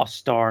called Lost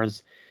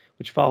Stars,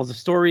 which follows the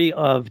story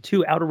of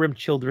two Outer Rim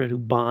children who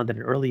bond at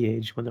an early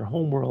age when their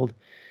homeworld,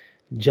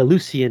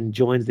 Jalusian,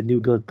 joins the new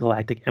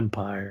galactic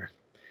empire.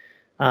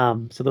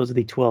 So those are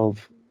the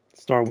 12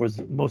 Star Wars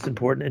most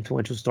important,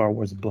 influential Star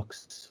Wars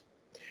books.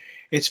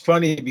 It's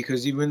funny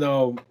because even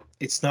though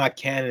it's not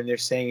canon, they're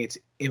saying it's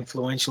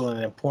influential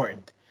and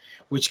important,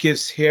 which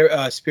gives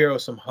Spiro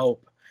some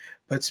hope.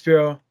 But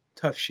Spiro,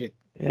 tough shit.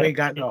 Yep. We ain't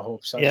got no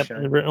hope,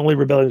 sunshine. Yep, only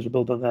rebellions are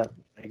built on that.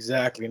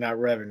 Exactly, not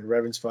Revan.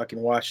 Revan's fucking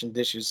washing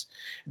dishes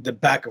at the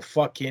back of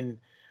fucking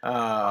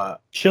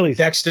Chili's.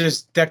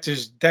 Dexter's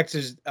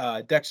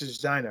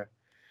diner.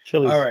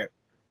 Chili's. All right.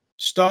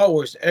 Star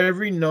Wars,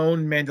 every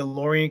known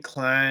Mandalorian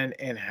clan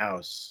and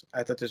house.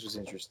 I thought this was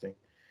interesting.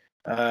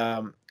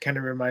 Kind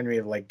of reminded me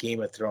of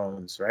Game of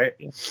Thrones, right?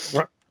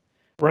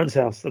 Run's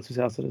house. That's whose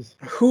house it is.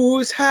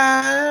 Whose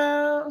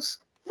house?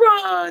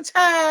 Run's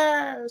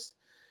house.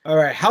 All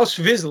right, House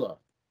Vizsla.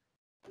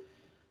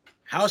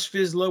 House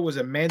Vizsla was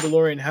a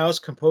Mandalorian house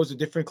composed of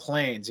different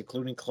clans,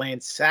 including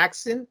Clan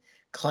Saxon,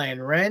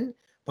 Clan Ren,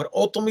 but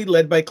ultimately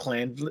led by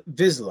Clan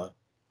Vizsla.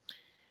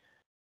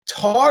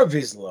 Tar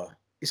Vizsla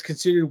is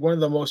considered one of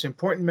the most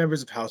important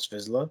members of House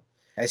Vizsla,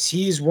 as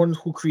he is one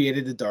who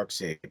created the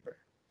Darksaber,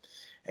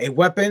 a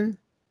weapon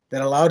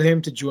that allowed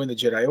him to join the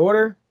Jedi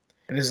Order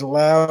and has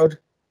allowed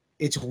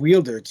its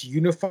wielder to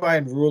unify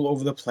and rule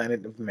over the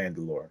planet of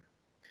Mandalore.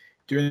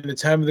 During the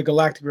time of the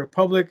Galactic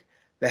Republic,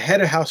 the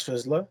head of House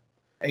Vizsla,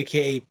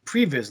 aka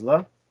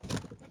Pre-Vizsla,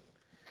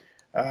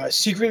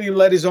 secretly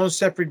led his own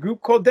separate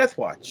group called Death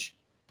Watch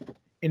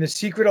in a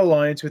secret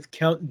alliance with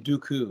Count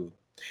Dooku.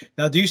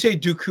 Now, do you say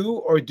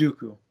Dooku or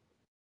Dooku?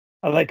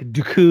 I like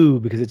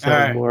Dooku because it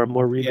sounds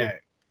more real. Yeah,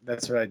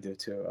 that's what I do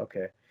too.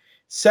 Okay.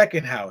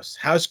 Second house,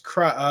 House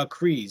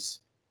Kryze.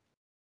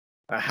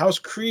 House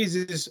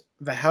Kryze is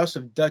the house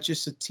of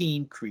Duchess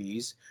Satine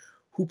Kryze,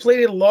 who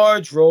played a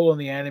large role in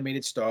the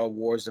animated Star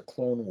Wars, The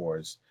Clone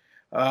Wars.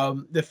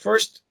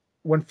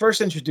 When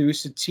first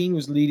introduced, Satine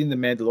was leading the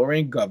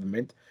Mandalorian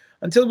government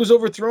until it was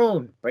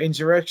overthrown by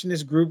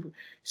insurrectionist group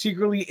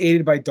secretly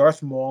aided by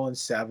Darth Maul and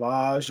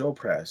Savage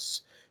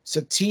Opress.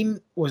 Satine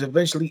was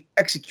eventually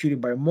executed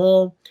by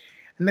Maul,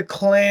 and the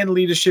clan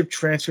leadership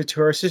transferred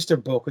to her sister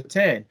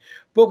Bo-Katan.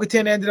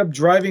 Bo-Katan ended up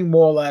driving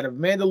Maul out of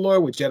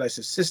Mandalore with Jedi's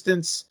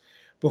assistance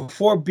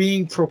before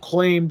being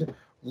proclaimed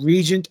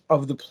regent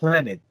of the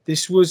planet.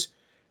 This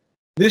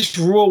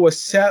rule was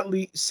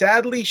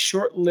sadly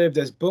short-lived,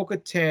 as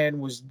Bo-Katan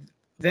was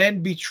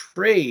then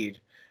betrayed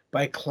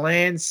by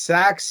Clan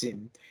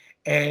Saxon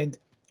and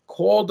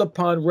called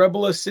upon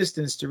rebel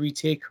assistance to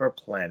retake her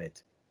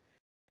planet.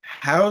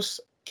 House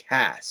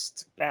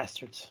Cast.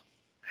 Bastards.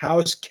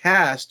 House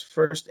Cast,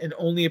 first and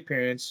only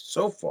appearance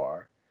so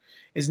far,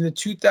 is in the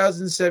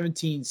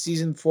 2017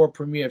 Season 4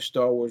 premiere of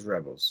Star Wars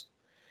Rebels.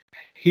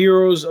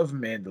 Heroes of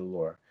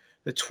Mandalore.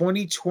 The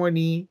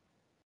 2020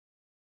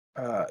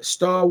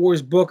 Star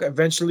Wars book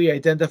eventually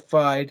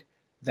identified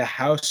the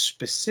house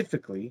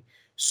specifically.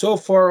 So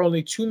far,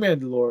 only 2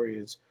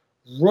 Mandalorians,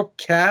 Rook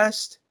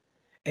Cast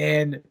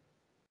and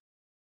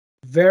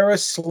Vera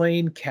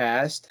Slane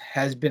Cast,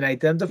 has been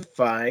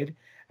identified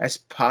as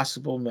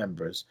possible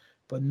members,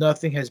 but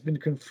nothing has been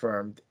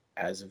confirmed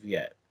as of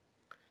yet.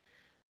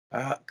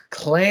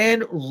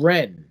 Clan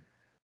Wren.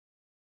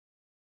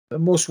 The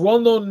most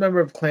well-known member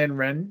of Clan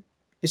Wren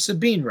is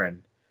Sabine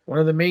Wren, one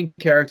of the main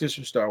characters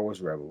from Star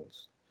Wars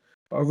Rebels.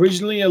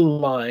 Originally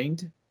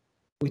aligned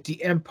with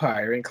the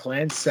Empire and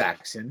Clan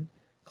Saxon,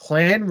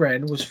 Clan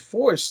Wren was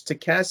forced to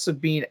cast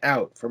Sabine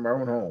out from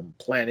her own home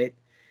planet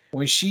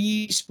when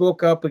she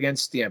spoke up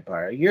against the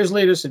Empire. Years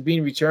later,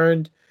 Sabine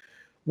returned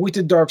with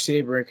the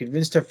Darksaber and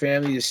convinced her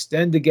family to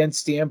stand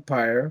against the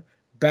Empire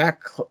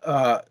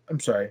to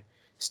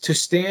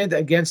stand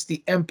against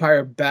the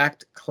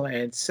Empire-backed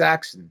Clan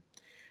Saxon.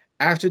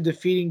 After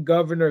defeating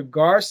Governor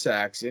Gar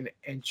Saxon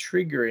and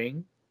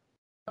triggering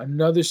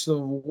another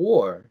civil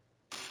war,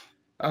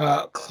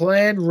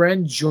 Clan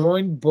Wren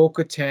joined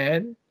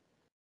Bo-Katan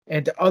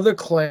and other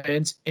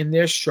clans in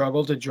their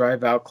struggle to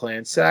drive out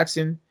Clan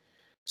Saxon.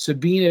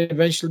 Sabine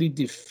eventually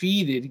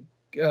defeated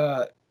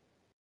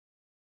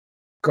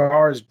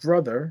Gar's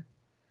brother,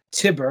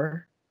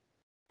 Tibber,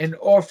 and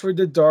offered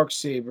the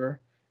Darksaber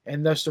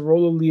and thus the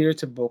role of leader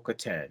to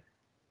Bo-Katan.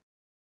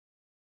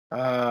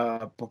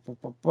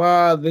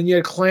 Then you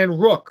had Clan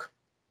Rook.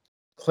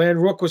 Clan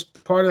Rook was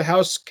part of the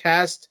House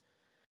Caste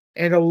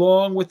and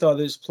along with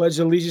others pledged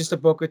allegiance to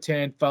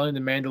Bo-Katan following the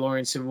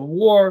Mandalorian Civil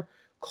War.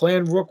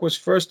 Clan Rook was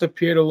first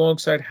appeared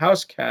alongside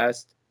House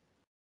Caste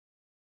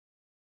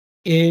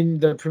in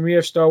the premiere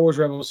of Star Wars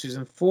Rebels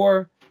Season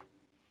 4.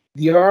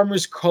 The armor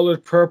is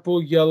colored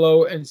purple,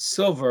 yellow, and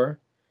silver,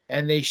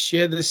 and they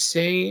share the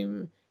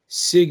same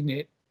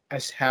signet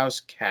as House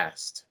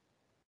Caste.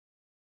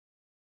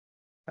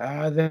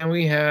 Then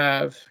we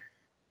have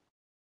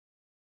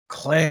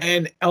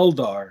Clan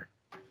Eldar.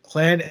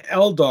 Clan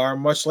Eldar,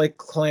 much like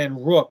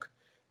Clan Rook,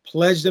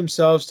 pledged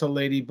themselves to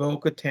Lady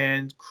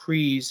Bo-Katan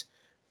Kryze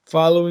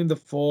following the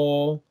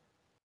fall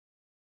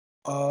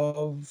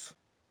of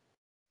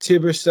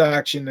Tibber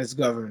Saxon as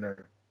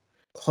governor.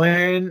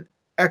 Clan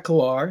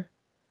Eklar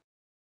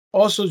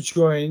also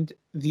joined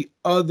the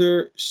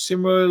other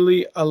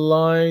similarly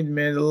aligned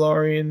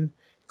Mandalorian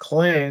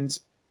clans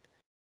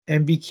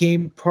and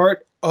became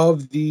part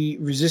of the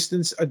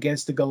resistance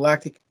against the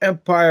Galactic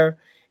Empire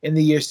in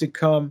the years to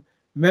come.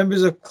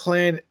 Members of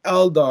Clan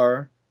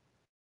Eldar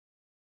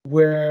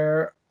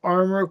wear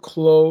armor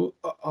colored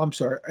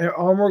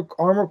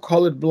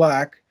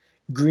black,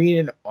 green,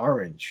 and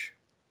orange.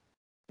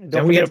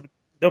 Don't forget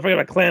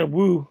about Clan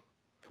Wu.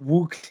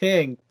 Wu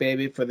Tang,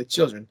 baby, for the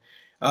children.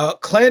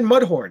 Clan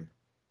Mudhorn.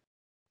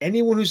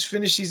 Anyone who's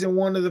finished season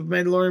 1 of The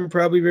Mandalorian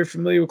probably very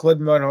familiar with Clan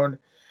Mudhorn.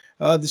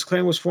 This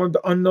clan was formed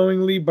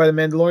unknowingly by the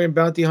Mandalorian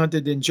bounty hunter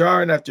Din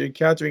Djarin after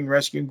encountering and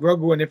rescuing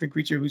Grogu, an infant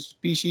creature whose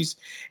species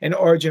and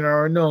origin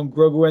are unknown.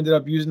 Grogu ended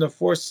up using the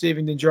Force,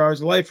 saving Din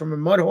Djarin's life from a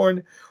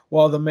Mudhorn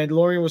while the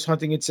Mandalorian was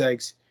hunting its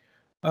eggs.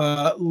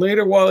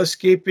 Later, while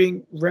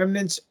escaping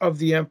remnants of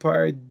the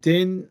Empire,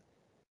 Din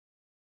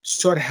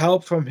sought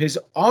help from his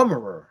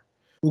armorer,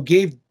 who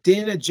gave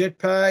Din a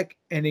jetpack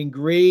and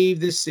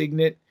engraved the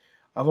signet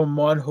of a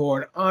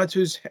Mudhorn onto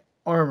his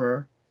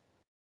armor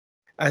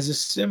as a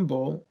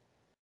symbol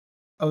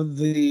of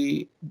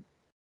the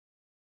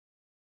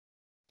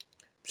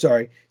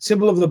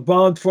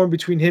bond formed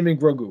between him and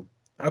Grogu.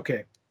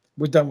 Okay,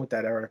 we're done with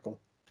that article.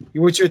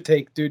 What's your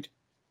take, dude?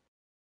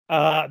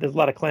 There's a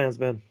lot of clans,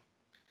 man.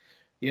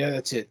 Yeah,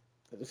 that's it.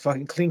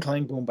 Fucking cling,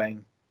 clang, boom,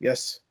 bang.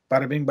 Yes,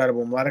 bada bing, bada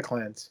boom. A lot of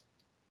clans.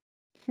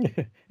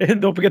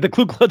 And don't forget the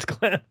Ku Klux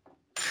Klan.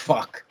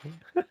 Fuck.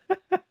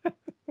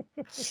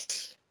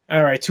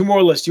 All right, 2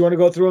 more lists. You want to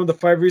go through them? The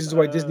 5 reasons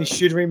why Disney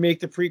should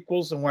remake the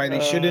prequels and why they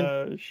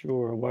shouldn't?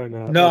 Sure, why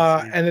not?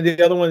 Nah, and then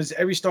the other one is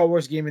every Star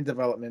Wars game in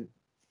development.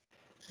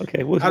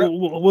 Okay,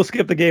 we'll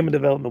skip the game in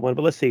development one,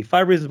 but let's see.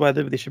 5 reasons why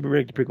they should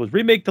remake the prequels.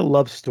 Remake the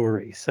love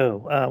story. So,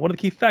 one of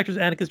the key factors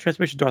is Anakin's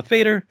transformation to Darth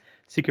Vader,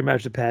 secret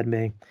marriage to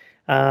Padme.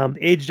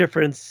 Age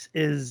difference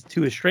is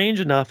too strange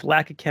enough.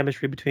 Lack of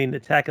chemistry between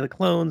Attack of the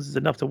Clones is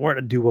enough to warrant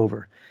a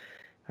do-over.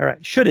 All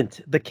right,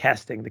 shouldn't. The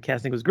casting. The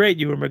casting was great.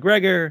 Ewan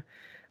McGregor,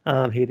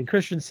 Hayden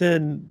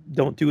Christensen.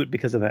 Don't do it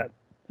because of that.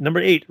 Number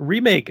 8,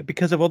 remake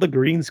because of all the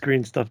green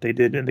screen stuff they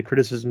did and the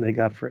criticism they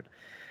got for it.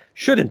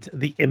 Shouldn't.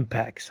 The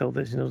impact. So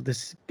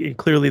this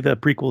clearly the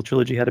prequel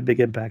trilogy had a big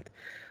impact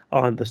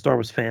on the Star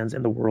Wars fans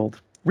and the world.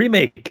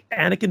 Remake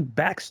Anakin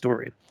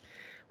backstory.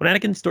 When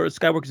Anakin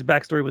Skywalker's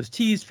backstory was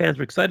teased, fans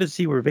were excited to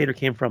see where Vader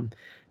came from.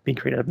 Being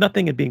created out of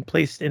nothing and being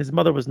placed in his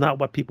mother was not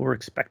what people were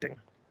expecting.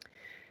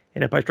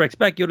 In Empire Strikes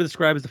Back, Yoda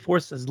describes the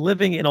Force as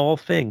living in all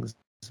things,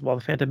 while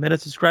the Phantom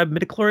Menace described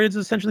midichlorians as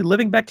essentially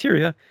living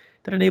bacteria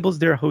that enables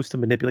their host to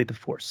manipulate the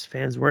Force.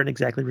 Fans weren't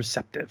exactly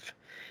receptive.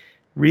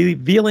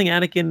 Revealing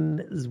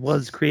Anakin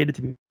was created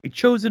to be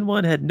chosen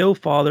one, had no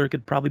father,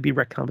 could probably be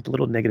retconned with a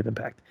little negative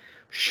impact.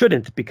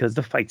 Shouldn't, because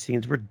the fight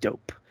scenes were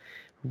dope.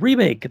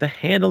 Remake the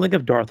handling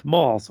of Darth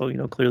Maul. So,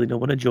 clearly no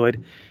one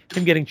enjoyed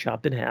him getting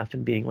chopped in half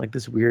and being like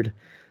this weird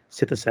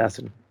Sith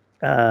assassin.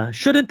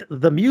 Shouldn't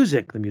the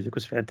music. The music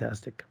was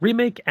fantastic.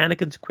 Remake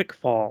Anakin's quick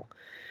fall.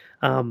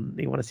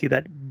 You want to see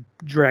that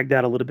dragged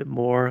out a little bit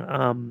more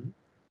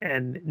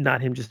and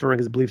not him just throwing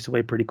his beliefs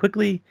away pretty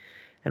quickly.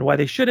 And why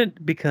they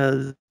shouldn't,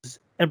 because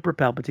Emperor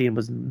Palpatine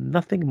was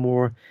nothing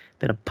more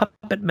than a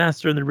puppet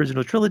master in the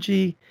original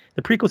trilogy.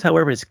 The prequels,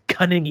 however, his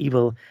cunning,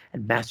 evil,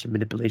 and master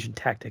manipulation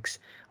tactics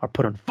are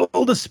put on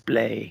full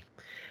display.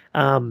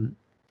 And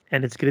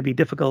it's going to be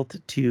difficult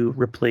to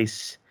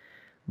replace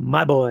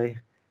my boy,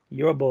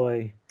 your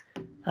boy,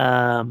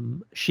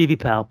 Sheevy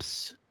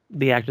Palps,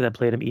 the actor that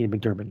played him, Ian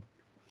McDiarmid.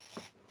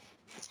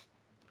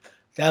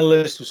 That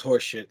list was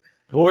horseshit.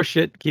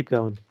 Horseshit. Keep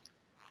going.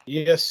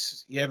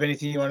 Yes. You have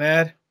anything you want to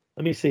add?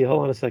 Let me see.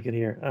 Hold on a second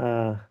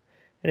here.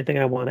 Anything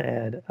I want to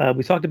add?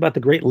 We talked about the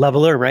Great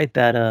Leveler, right?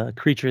 That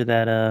creature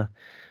that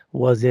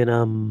was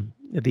in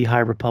the High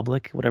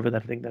Republic, whatever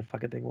that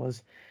fucking thing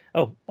was.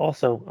 Oh,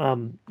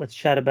 also, let's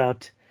chat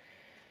about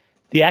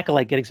the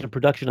Acolyte getting some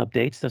production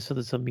updates. So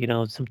there's some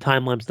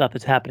timeline stuff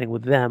that's happening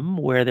with them,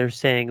 where they're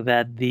saying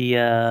that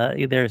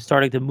they're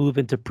starting to move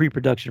into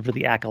pre-production for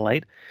the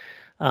Acolyte,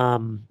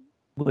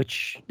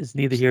 which is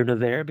neither here nor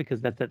there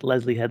because that's that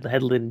Leslie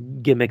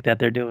Headland gimmick that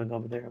they're doing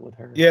over there with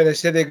her. Yeah, they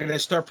said they're going to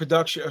start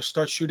production or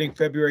start shooting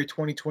February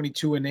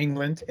 2022 in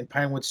England in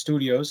Pinewood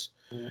Studios.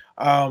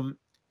 Do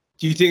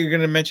you think you're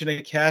going to mention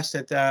a cast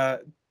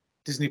at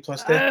Disney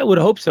Plus Day? I would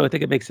hope so. I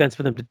think it makes sense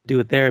for them to do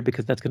it there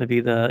because that's going to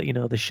be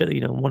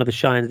one of the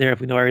shines there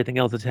if we know everything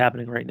else that's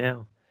happening right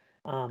now.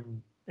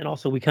 And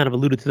also, we kind of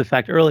alluded to the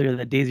fact earlier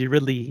that Daisy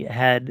Ridley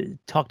had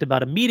talked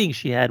about a meeting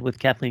she had with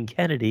Kathleen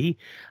Kennedy,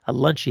 a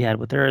lunch she had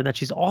with her, and that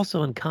she's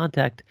also in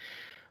contact,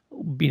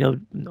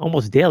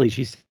 almost daily,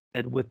 she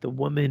said, with the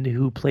woman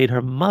who played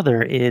her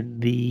mother in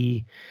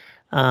the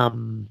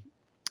Last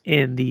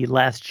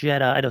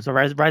Jedi. I know, so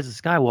Rise of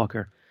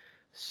Skywalker.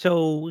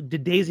 So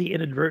did Daisy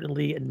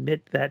inadvertently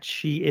admit that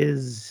she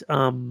is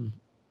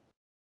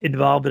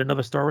involved in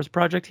another Star Wars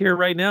project here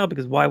right now?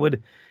 Because why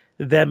would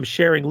them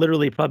sharing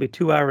literally probably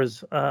 2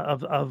 hours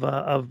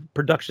of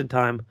production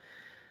time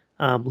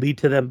lead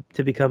to them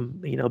to become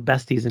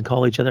besties and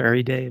call each other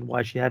every day? And why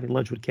is she having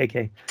lunch with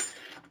KK?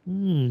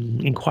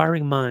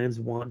 Inquiring minds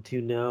want to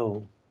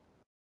know.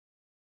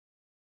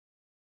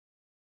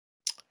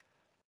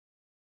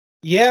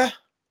 Yeah.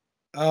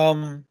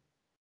 I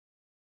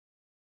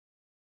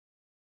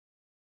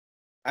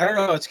don't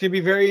know. It's going to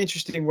be very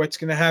interesting what's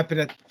going to happen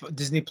at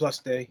Disney Plus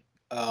Day.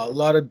 A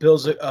lot of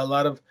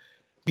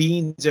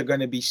beans are going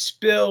to be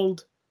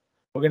spilled.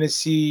 We're going to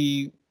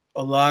see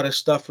a lot of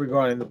stuff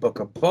regarding the Book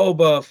of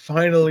Boba.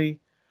 Finally,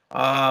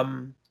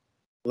 a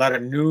lot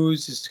of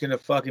news is going to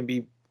fucking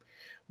be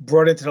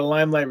brought into the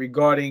limelight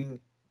regarding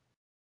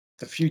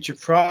the future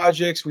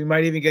projects. We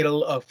might even get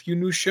a few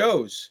new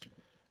shows.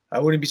 I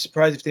wouldn't be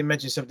surprised if they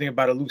mentioned something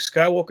about a Luke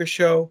Skywalker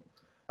show.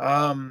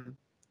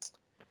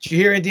 Did you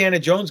hear Indiana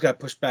Jones got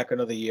pushed back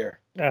another year?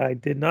 I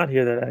did not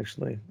hear that,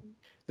 actually.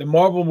 The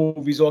Marvel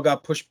movies all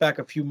got pushed back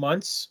a few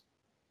months.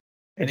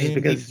 And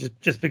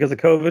just because of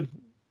COVID?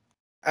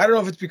 I don't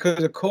know if it's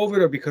because of COVID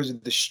or because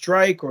of the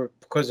strike or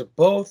because of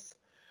both.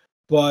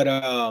 But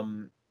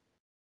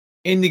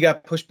Indy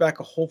got pushed back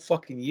a whole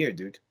fucking year,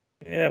 dude.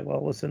 Yeah,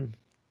 well, listen.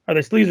 Are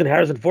they still using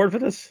Harrison Ford for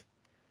this?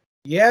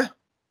 Yeah.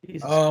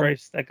 Jesus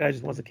Christ, that guy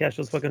just wants to cash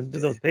those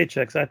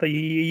paychecks. I thought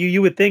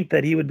you would think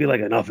that he would be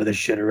like, enough of this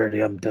shit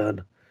already, I'm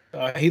done.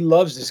 He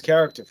loves this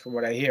character, from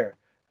what I hear.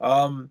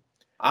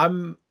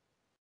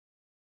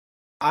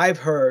 I've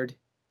heard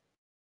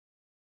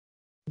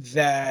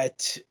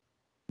that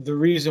the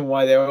reason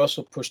why they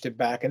also pushed it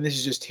back, and this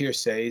is just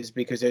hearsay, is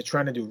because they're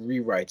trying to do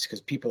rewrites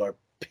because people are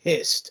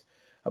pissed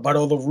about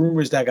all the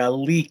rumors that got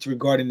leaked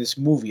regarding this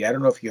movie. I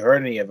don't know if you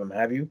heard any of them.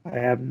 Have you? I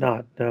have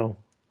not, no.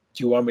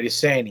 Do you want me to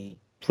say any?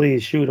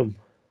 Please shoot them.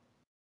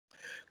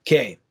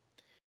 Okay.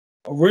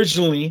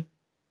 Originally,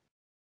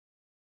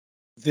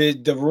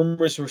 the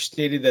rumors were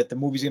stated that the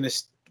movie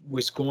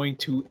was going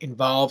to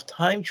involve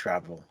time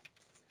travel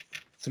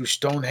through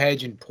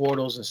Stonehenge and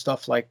portals and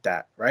stuff like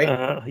that,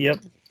 right? Yep.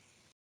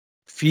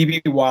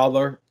 Phoebe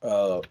Waller,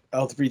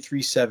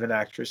 L337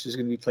 actress, is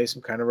going to be playing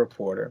some kind of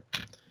reporter.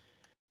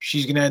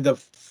 She's going to end up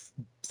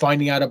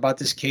finding out about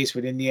this case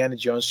with Indiana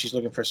Jones. She's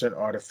looking for a certain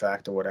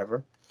artifact or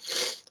whatever.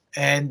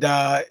 And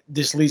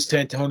this leads to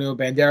Antonio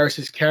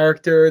Banderas'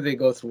 character. They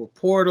go through a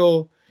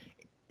portal.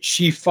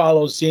 She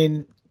follows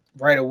in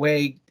right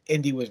away.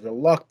 Indy was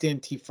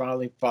reluctant. He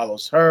finally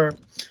follows her.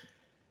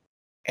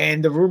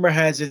 And the rumor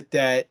has it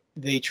that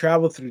they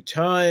travel through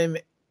time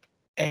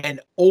and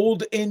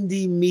old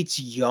Indy meets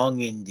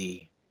young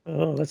Indy.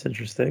 Oh, that's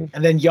interesting.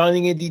 And then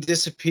young Indy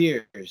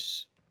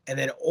disappears. And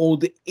then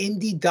old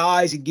Indy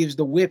dies and gives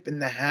the whip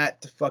and the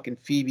hat to fucking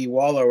Phoebe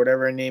Waller or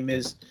whatever her name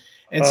is.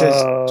 And says,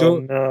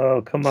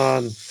 no, come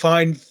on.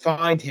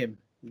 Find him.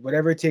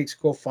 Whatever it takes,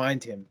 go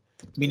find him.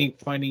 Meaning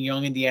finding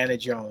young Indiana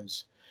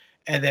Jones.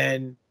 And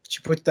then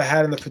she puts the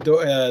hat on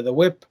the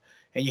whip,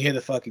 and you hear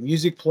the fucking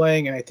music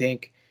playing, and I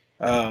think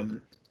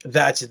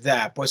that's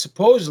that. But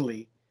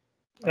supposedly...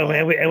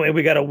 and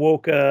we got a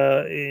woke,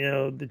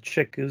 the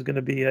chick who's going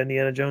to be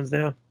Indiana Jones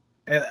now?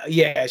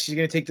 Yeah, she's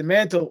going to take the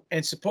mantle,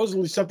 and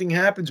supposedly something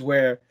happens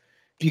where,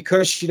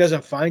 because she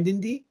doesn't find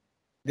Indy,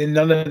 then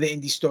none of the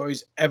Indy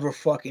stories ever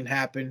fucking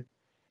happen,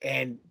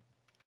 and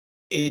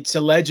it's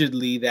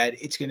allegedly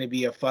that it's going to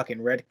be a fucking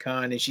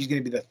retcon, and she's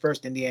going to be the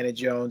first Indiana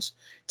Jones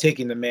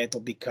taking the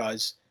mantle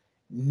because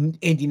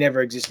Indy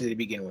never existed to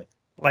begin with.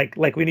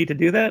 Like we need to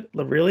do that?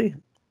 Really?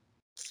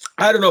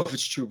 I don't know if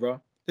it's true,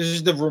 bro. This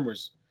is the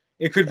rumors.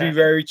 It could be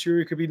very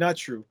true. It could be not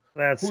true.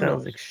 That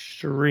sounds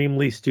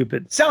extremely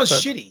stupid. Sounds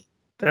shitty.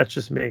 That's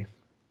just me.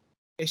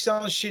 It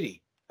sounds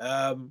shitty.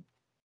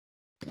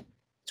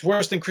 It's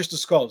worse than Crystal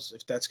Skulls,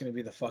 if that's going to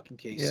be the fucking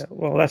case. Yeah,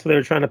 well, that's what they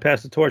were trying to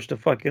pass the torch to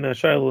fucking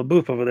Shia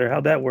LaBeouf over there.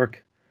 How'd that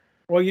work?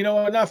 Well, you know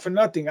what? Not for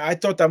nothing. I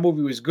thought that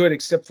movie was good,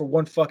 except for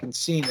one fucking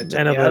scene that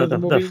took me out of the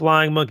movie. The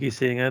flying monkey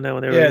scene. I know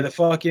when they were. Yeah,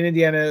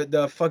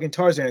 the fucking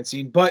Tarzan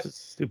scene. But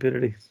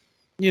stupidity.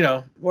 You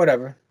know,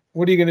 whatever.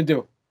 What are you gonna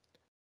do?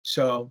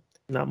 So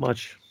not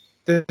much.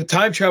 The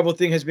time travel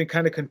thing has been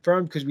kind of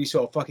confirmed because we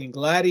saw fucking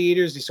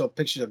gladiators. They saw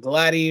pictures of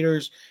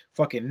gladiators,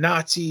 fucking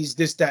Nazis,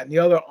 this, that, and the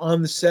other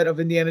on the set of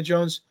Indiana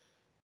Jones.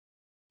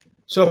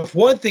 So if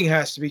one thing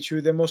has to be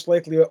true, then most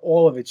likely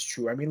all of it's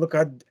true. I mean, look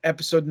at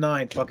episode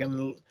 9,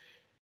 fucking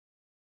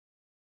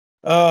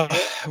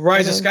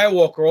Rise of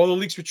Skywalker. All the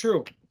leaks were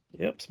true.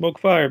 Yep, smoke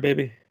fire,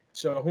 baby.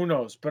 So who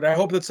knows? But I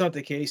hope that's not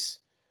the case.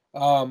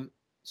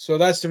 So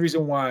that's the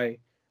reason why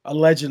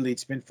allegedly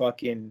it's been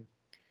fucking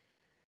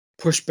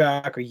pushed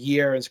back a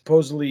year, and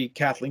supposedly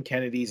Kathleen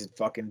Kennedy's in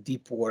fucking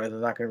deep water. They're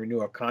not going to renew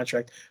her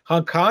contract.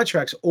 Her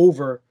contract's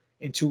over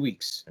in 2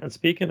 weeks. And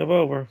speaking of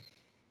over,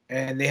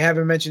 and they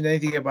haven't mentioned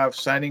anything about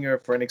signing her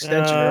for an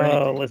extension or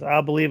anything. Listen,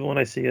 I'll believe it when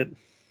I see it.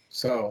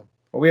 So,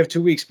 well, we have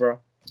 2 weeks, bro.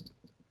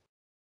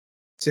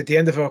 It's at the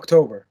end of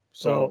October.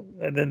 So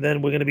and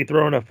then we're going to be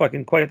throwing a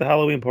fucking quite the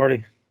Halloween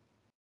party.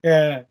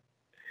 Yeah.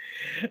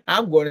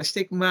 I'm going to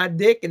stick my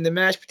dick in the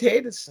mashed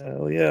potatoes.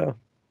 Hell yeah.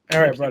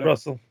 All right, brother.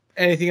 Russell.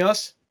 Anything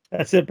else?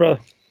 That's it, brother.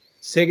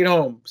 Let's take it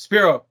home.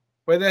 Spiro,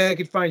 where the heck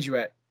can find you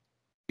at?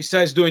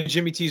 Besides doing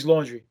Jimmy T's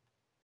laundry.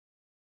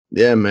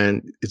 Yeah,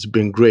 man, it's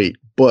been great.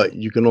 But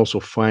you can also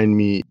find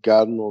me,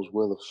 God knows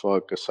where the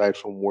fuck, aside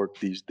from work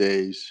these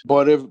days.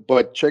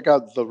 But check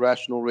out the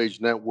Rational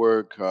Rage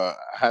Network.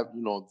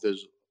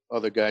 There's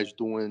other guys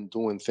doing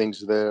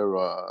things there.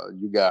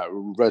 You got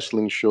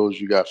wrestling shows.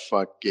 You got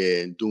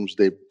fucking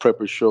Doomsday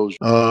Prepper shows.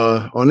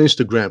 On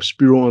Instagram,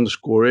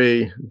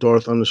 Spiro_A,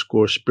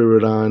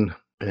 Darth_Spiridon,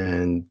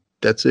 and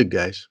that's it,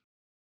 guys.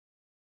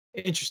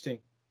 Interesting.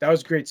 That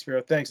was great,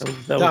 Spiro. Thanks.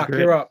 That Doc, was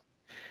great. you're up.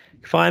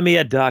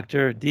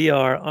 Dr.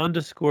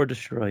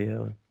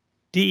 Dr_Destroyo.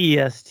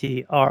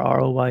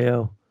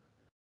 DESTRROYO.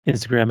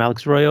 Instagram,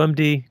 Alex Royo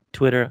MD.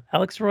 Twitter,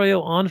 Alex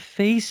Royo on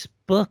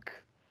Facebook.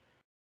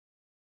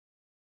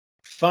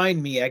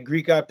 Find me at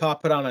Greek God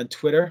Papadon on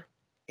Twitter,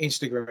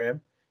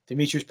 Instagram,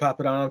 Demetrius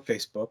Papadon on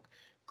Facebook.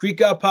 Greek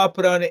God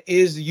Papadon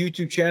is the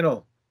YouTube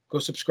channel. Go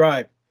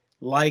subscribe,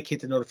 like, hit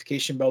the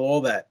notification bell,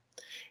 all that.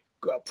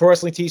 Pro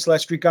Wrestling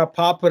T/Greek God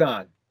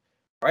Papadon.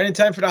 Right in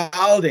time for the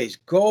holidays.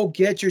 Go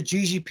get your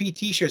GGP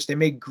t-shirts. They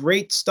make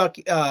great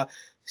stuffing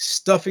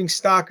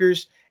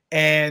stockers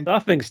and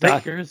stuffing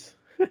stockers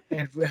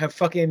and have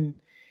fucking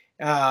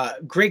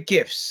great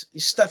gifts. You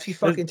stuffy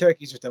fucking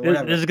turkeys with them.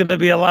 Whatever. There's going to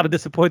be a lot of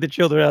disappointed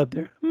children out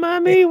there.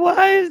 Mommy,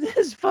 why is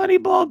this funny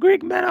ball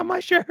Greek man on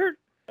my shirt?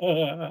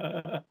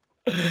 But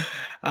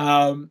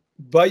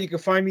you can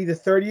find me the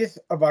 30th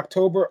of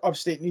October,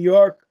 upstate New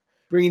York,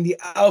 bringing the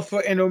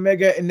Alpha and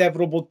Omega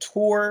Inevitable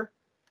Tour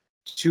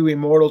to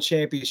Immortal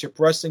Championship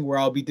Wrestling, where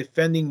I'll be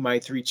defending my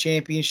 3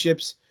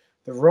 championships: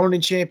 the Ronin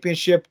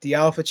Championship, the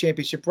Alpha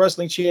Championship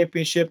Wrestling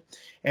Championship,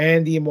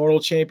 and the Immortal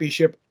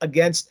Championship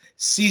against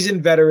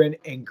seasoned veteran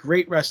and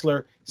great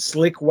wrestler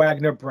Slick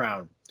Wagner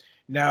Brown.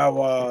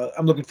 Now,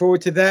 I'm looking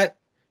forward to that.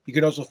 You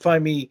can also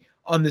find me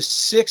on the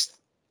 6th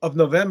of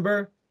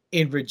November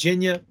in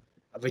Virginia,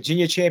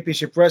 Virginia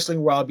Championship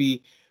Wrestling, where I'll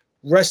be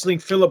wrestling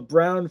Philip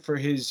Brown for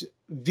his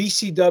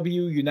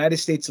VCW United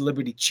States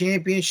Liberty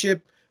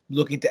Championship.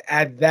 Looking to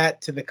add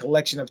that to the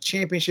collection of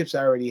championships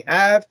I already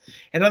have.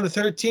 And on the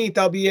 13th,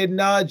 I'll be in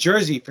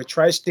Jersey for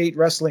Tri-State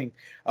Wrestling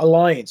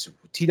Alliance.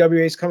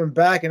 TWA is coming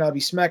back, and I'll be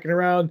smacking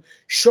around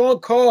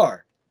Sean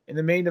Carr in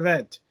the main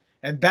event.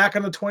 And back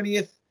on the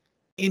 20th,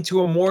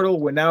 into Immortal,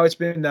 where now it's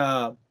been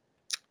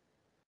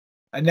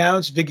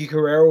announced Vicky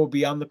Guerrero will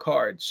be on the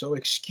card. So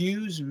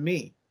excuse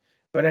me.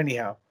 But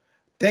anyhow,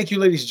 thank you,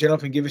 ladies and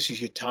gentlemen, for giving us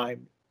your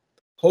time.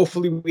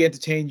 Hopefully we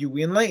entertained you,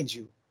 we enlightened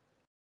you.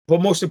 But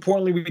most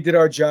importantly, we did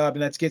our job,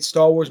 and that's get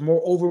Star Wars more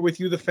over with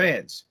you, the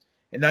fans,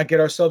 and not get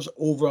ourselves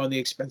over on the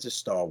expense of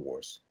Star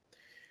Wars.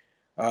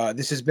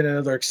 This has been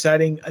another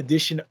exciting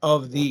edition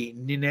of the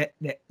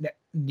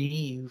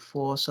Need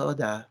for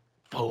Soda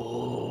for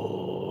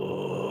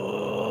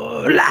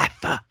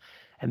Life.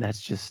 And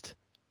that's just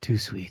too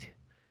sweet.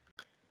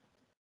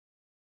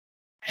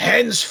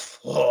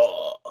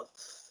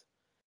 Henceforth,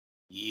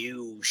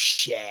 you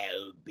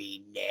shall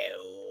be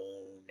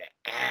known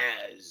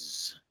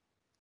as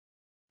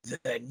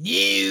the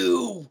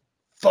New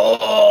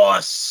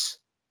Force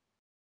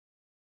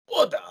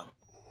Order.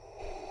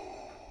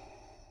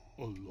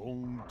 A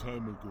long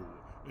time ago,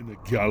 in a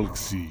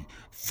galaxy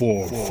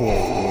far, far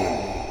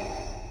away.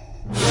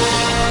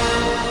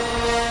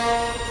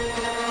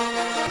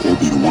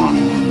 Obi-Wan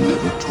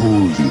never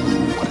told you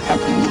what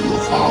happened to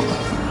your father.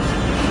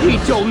 He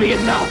told me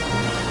enough.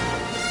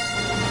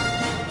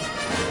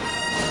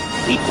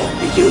 He told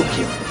me you killed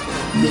him.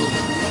 No.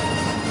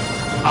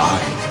 I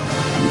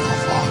am your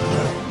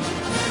father.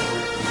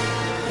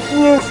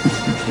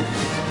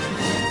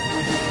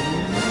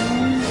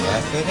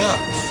 Laugh it up,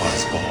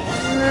 fuzzball.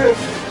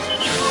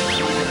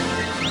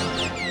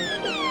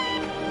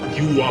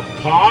 You are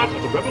part of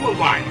the Rebel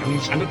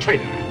Alliance and a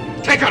traitor.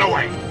 Take her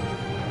away!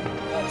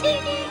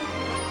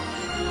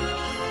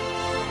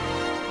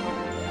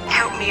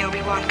 Help me,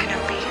 Obi-Wan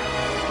Kenobi.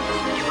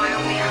 You're my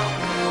only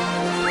hope.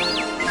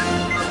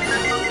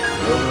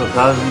 Over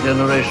 1,000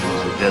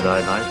 generations, the Jedi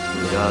Knights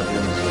were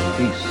guardians of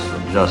peace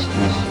and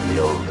justice in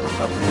the Old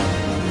Republic.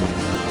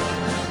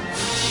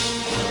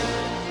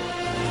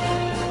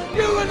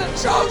 You were the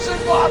chosen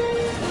one!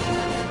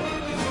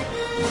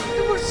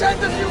 It was said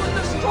that you would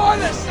destroy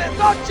this Sith,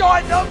 not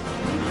join them!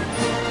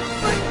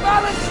 Bring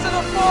balance to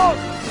the Force!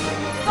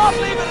 Not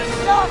leave it in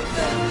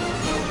darkness!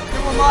 You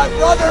were my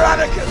brother,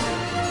 Anakin!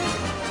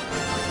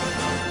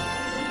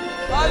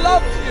 I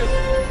loved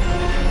you!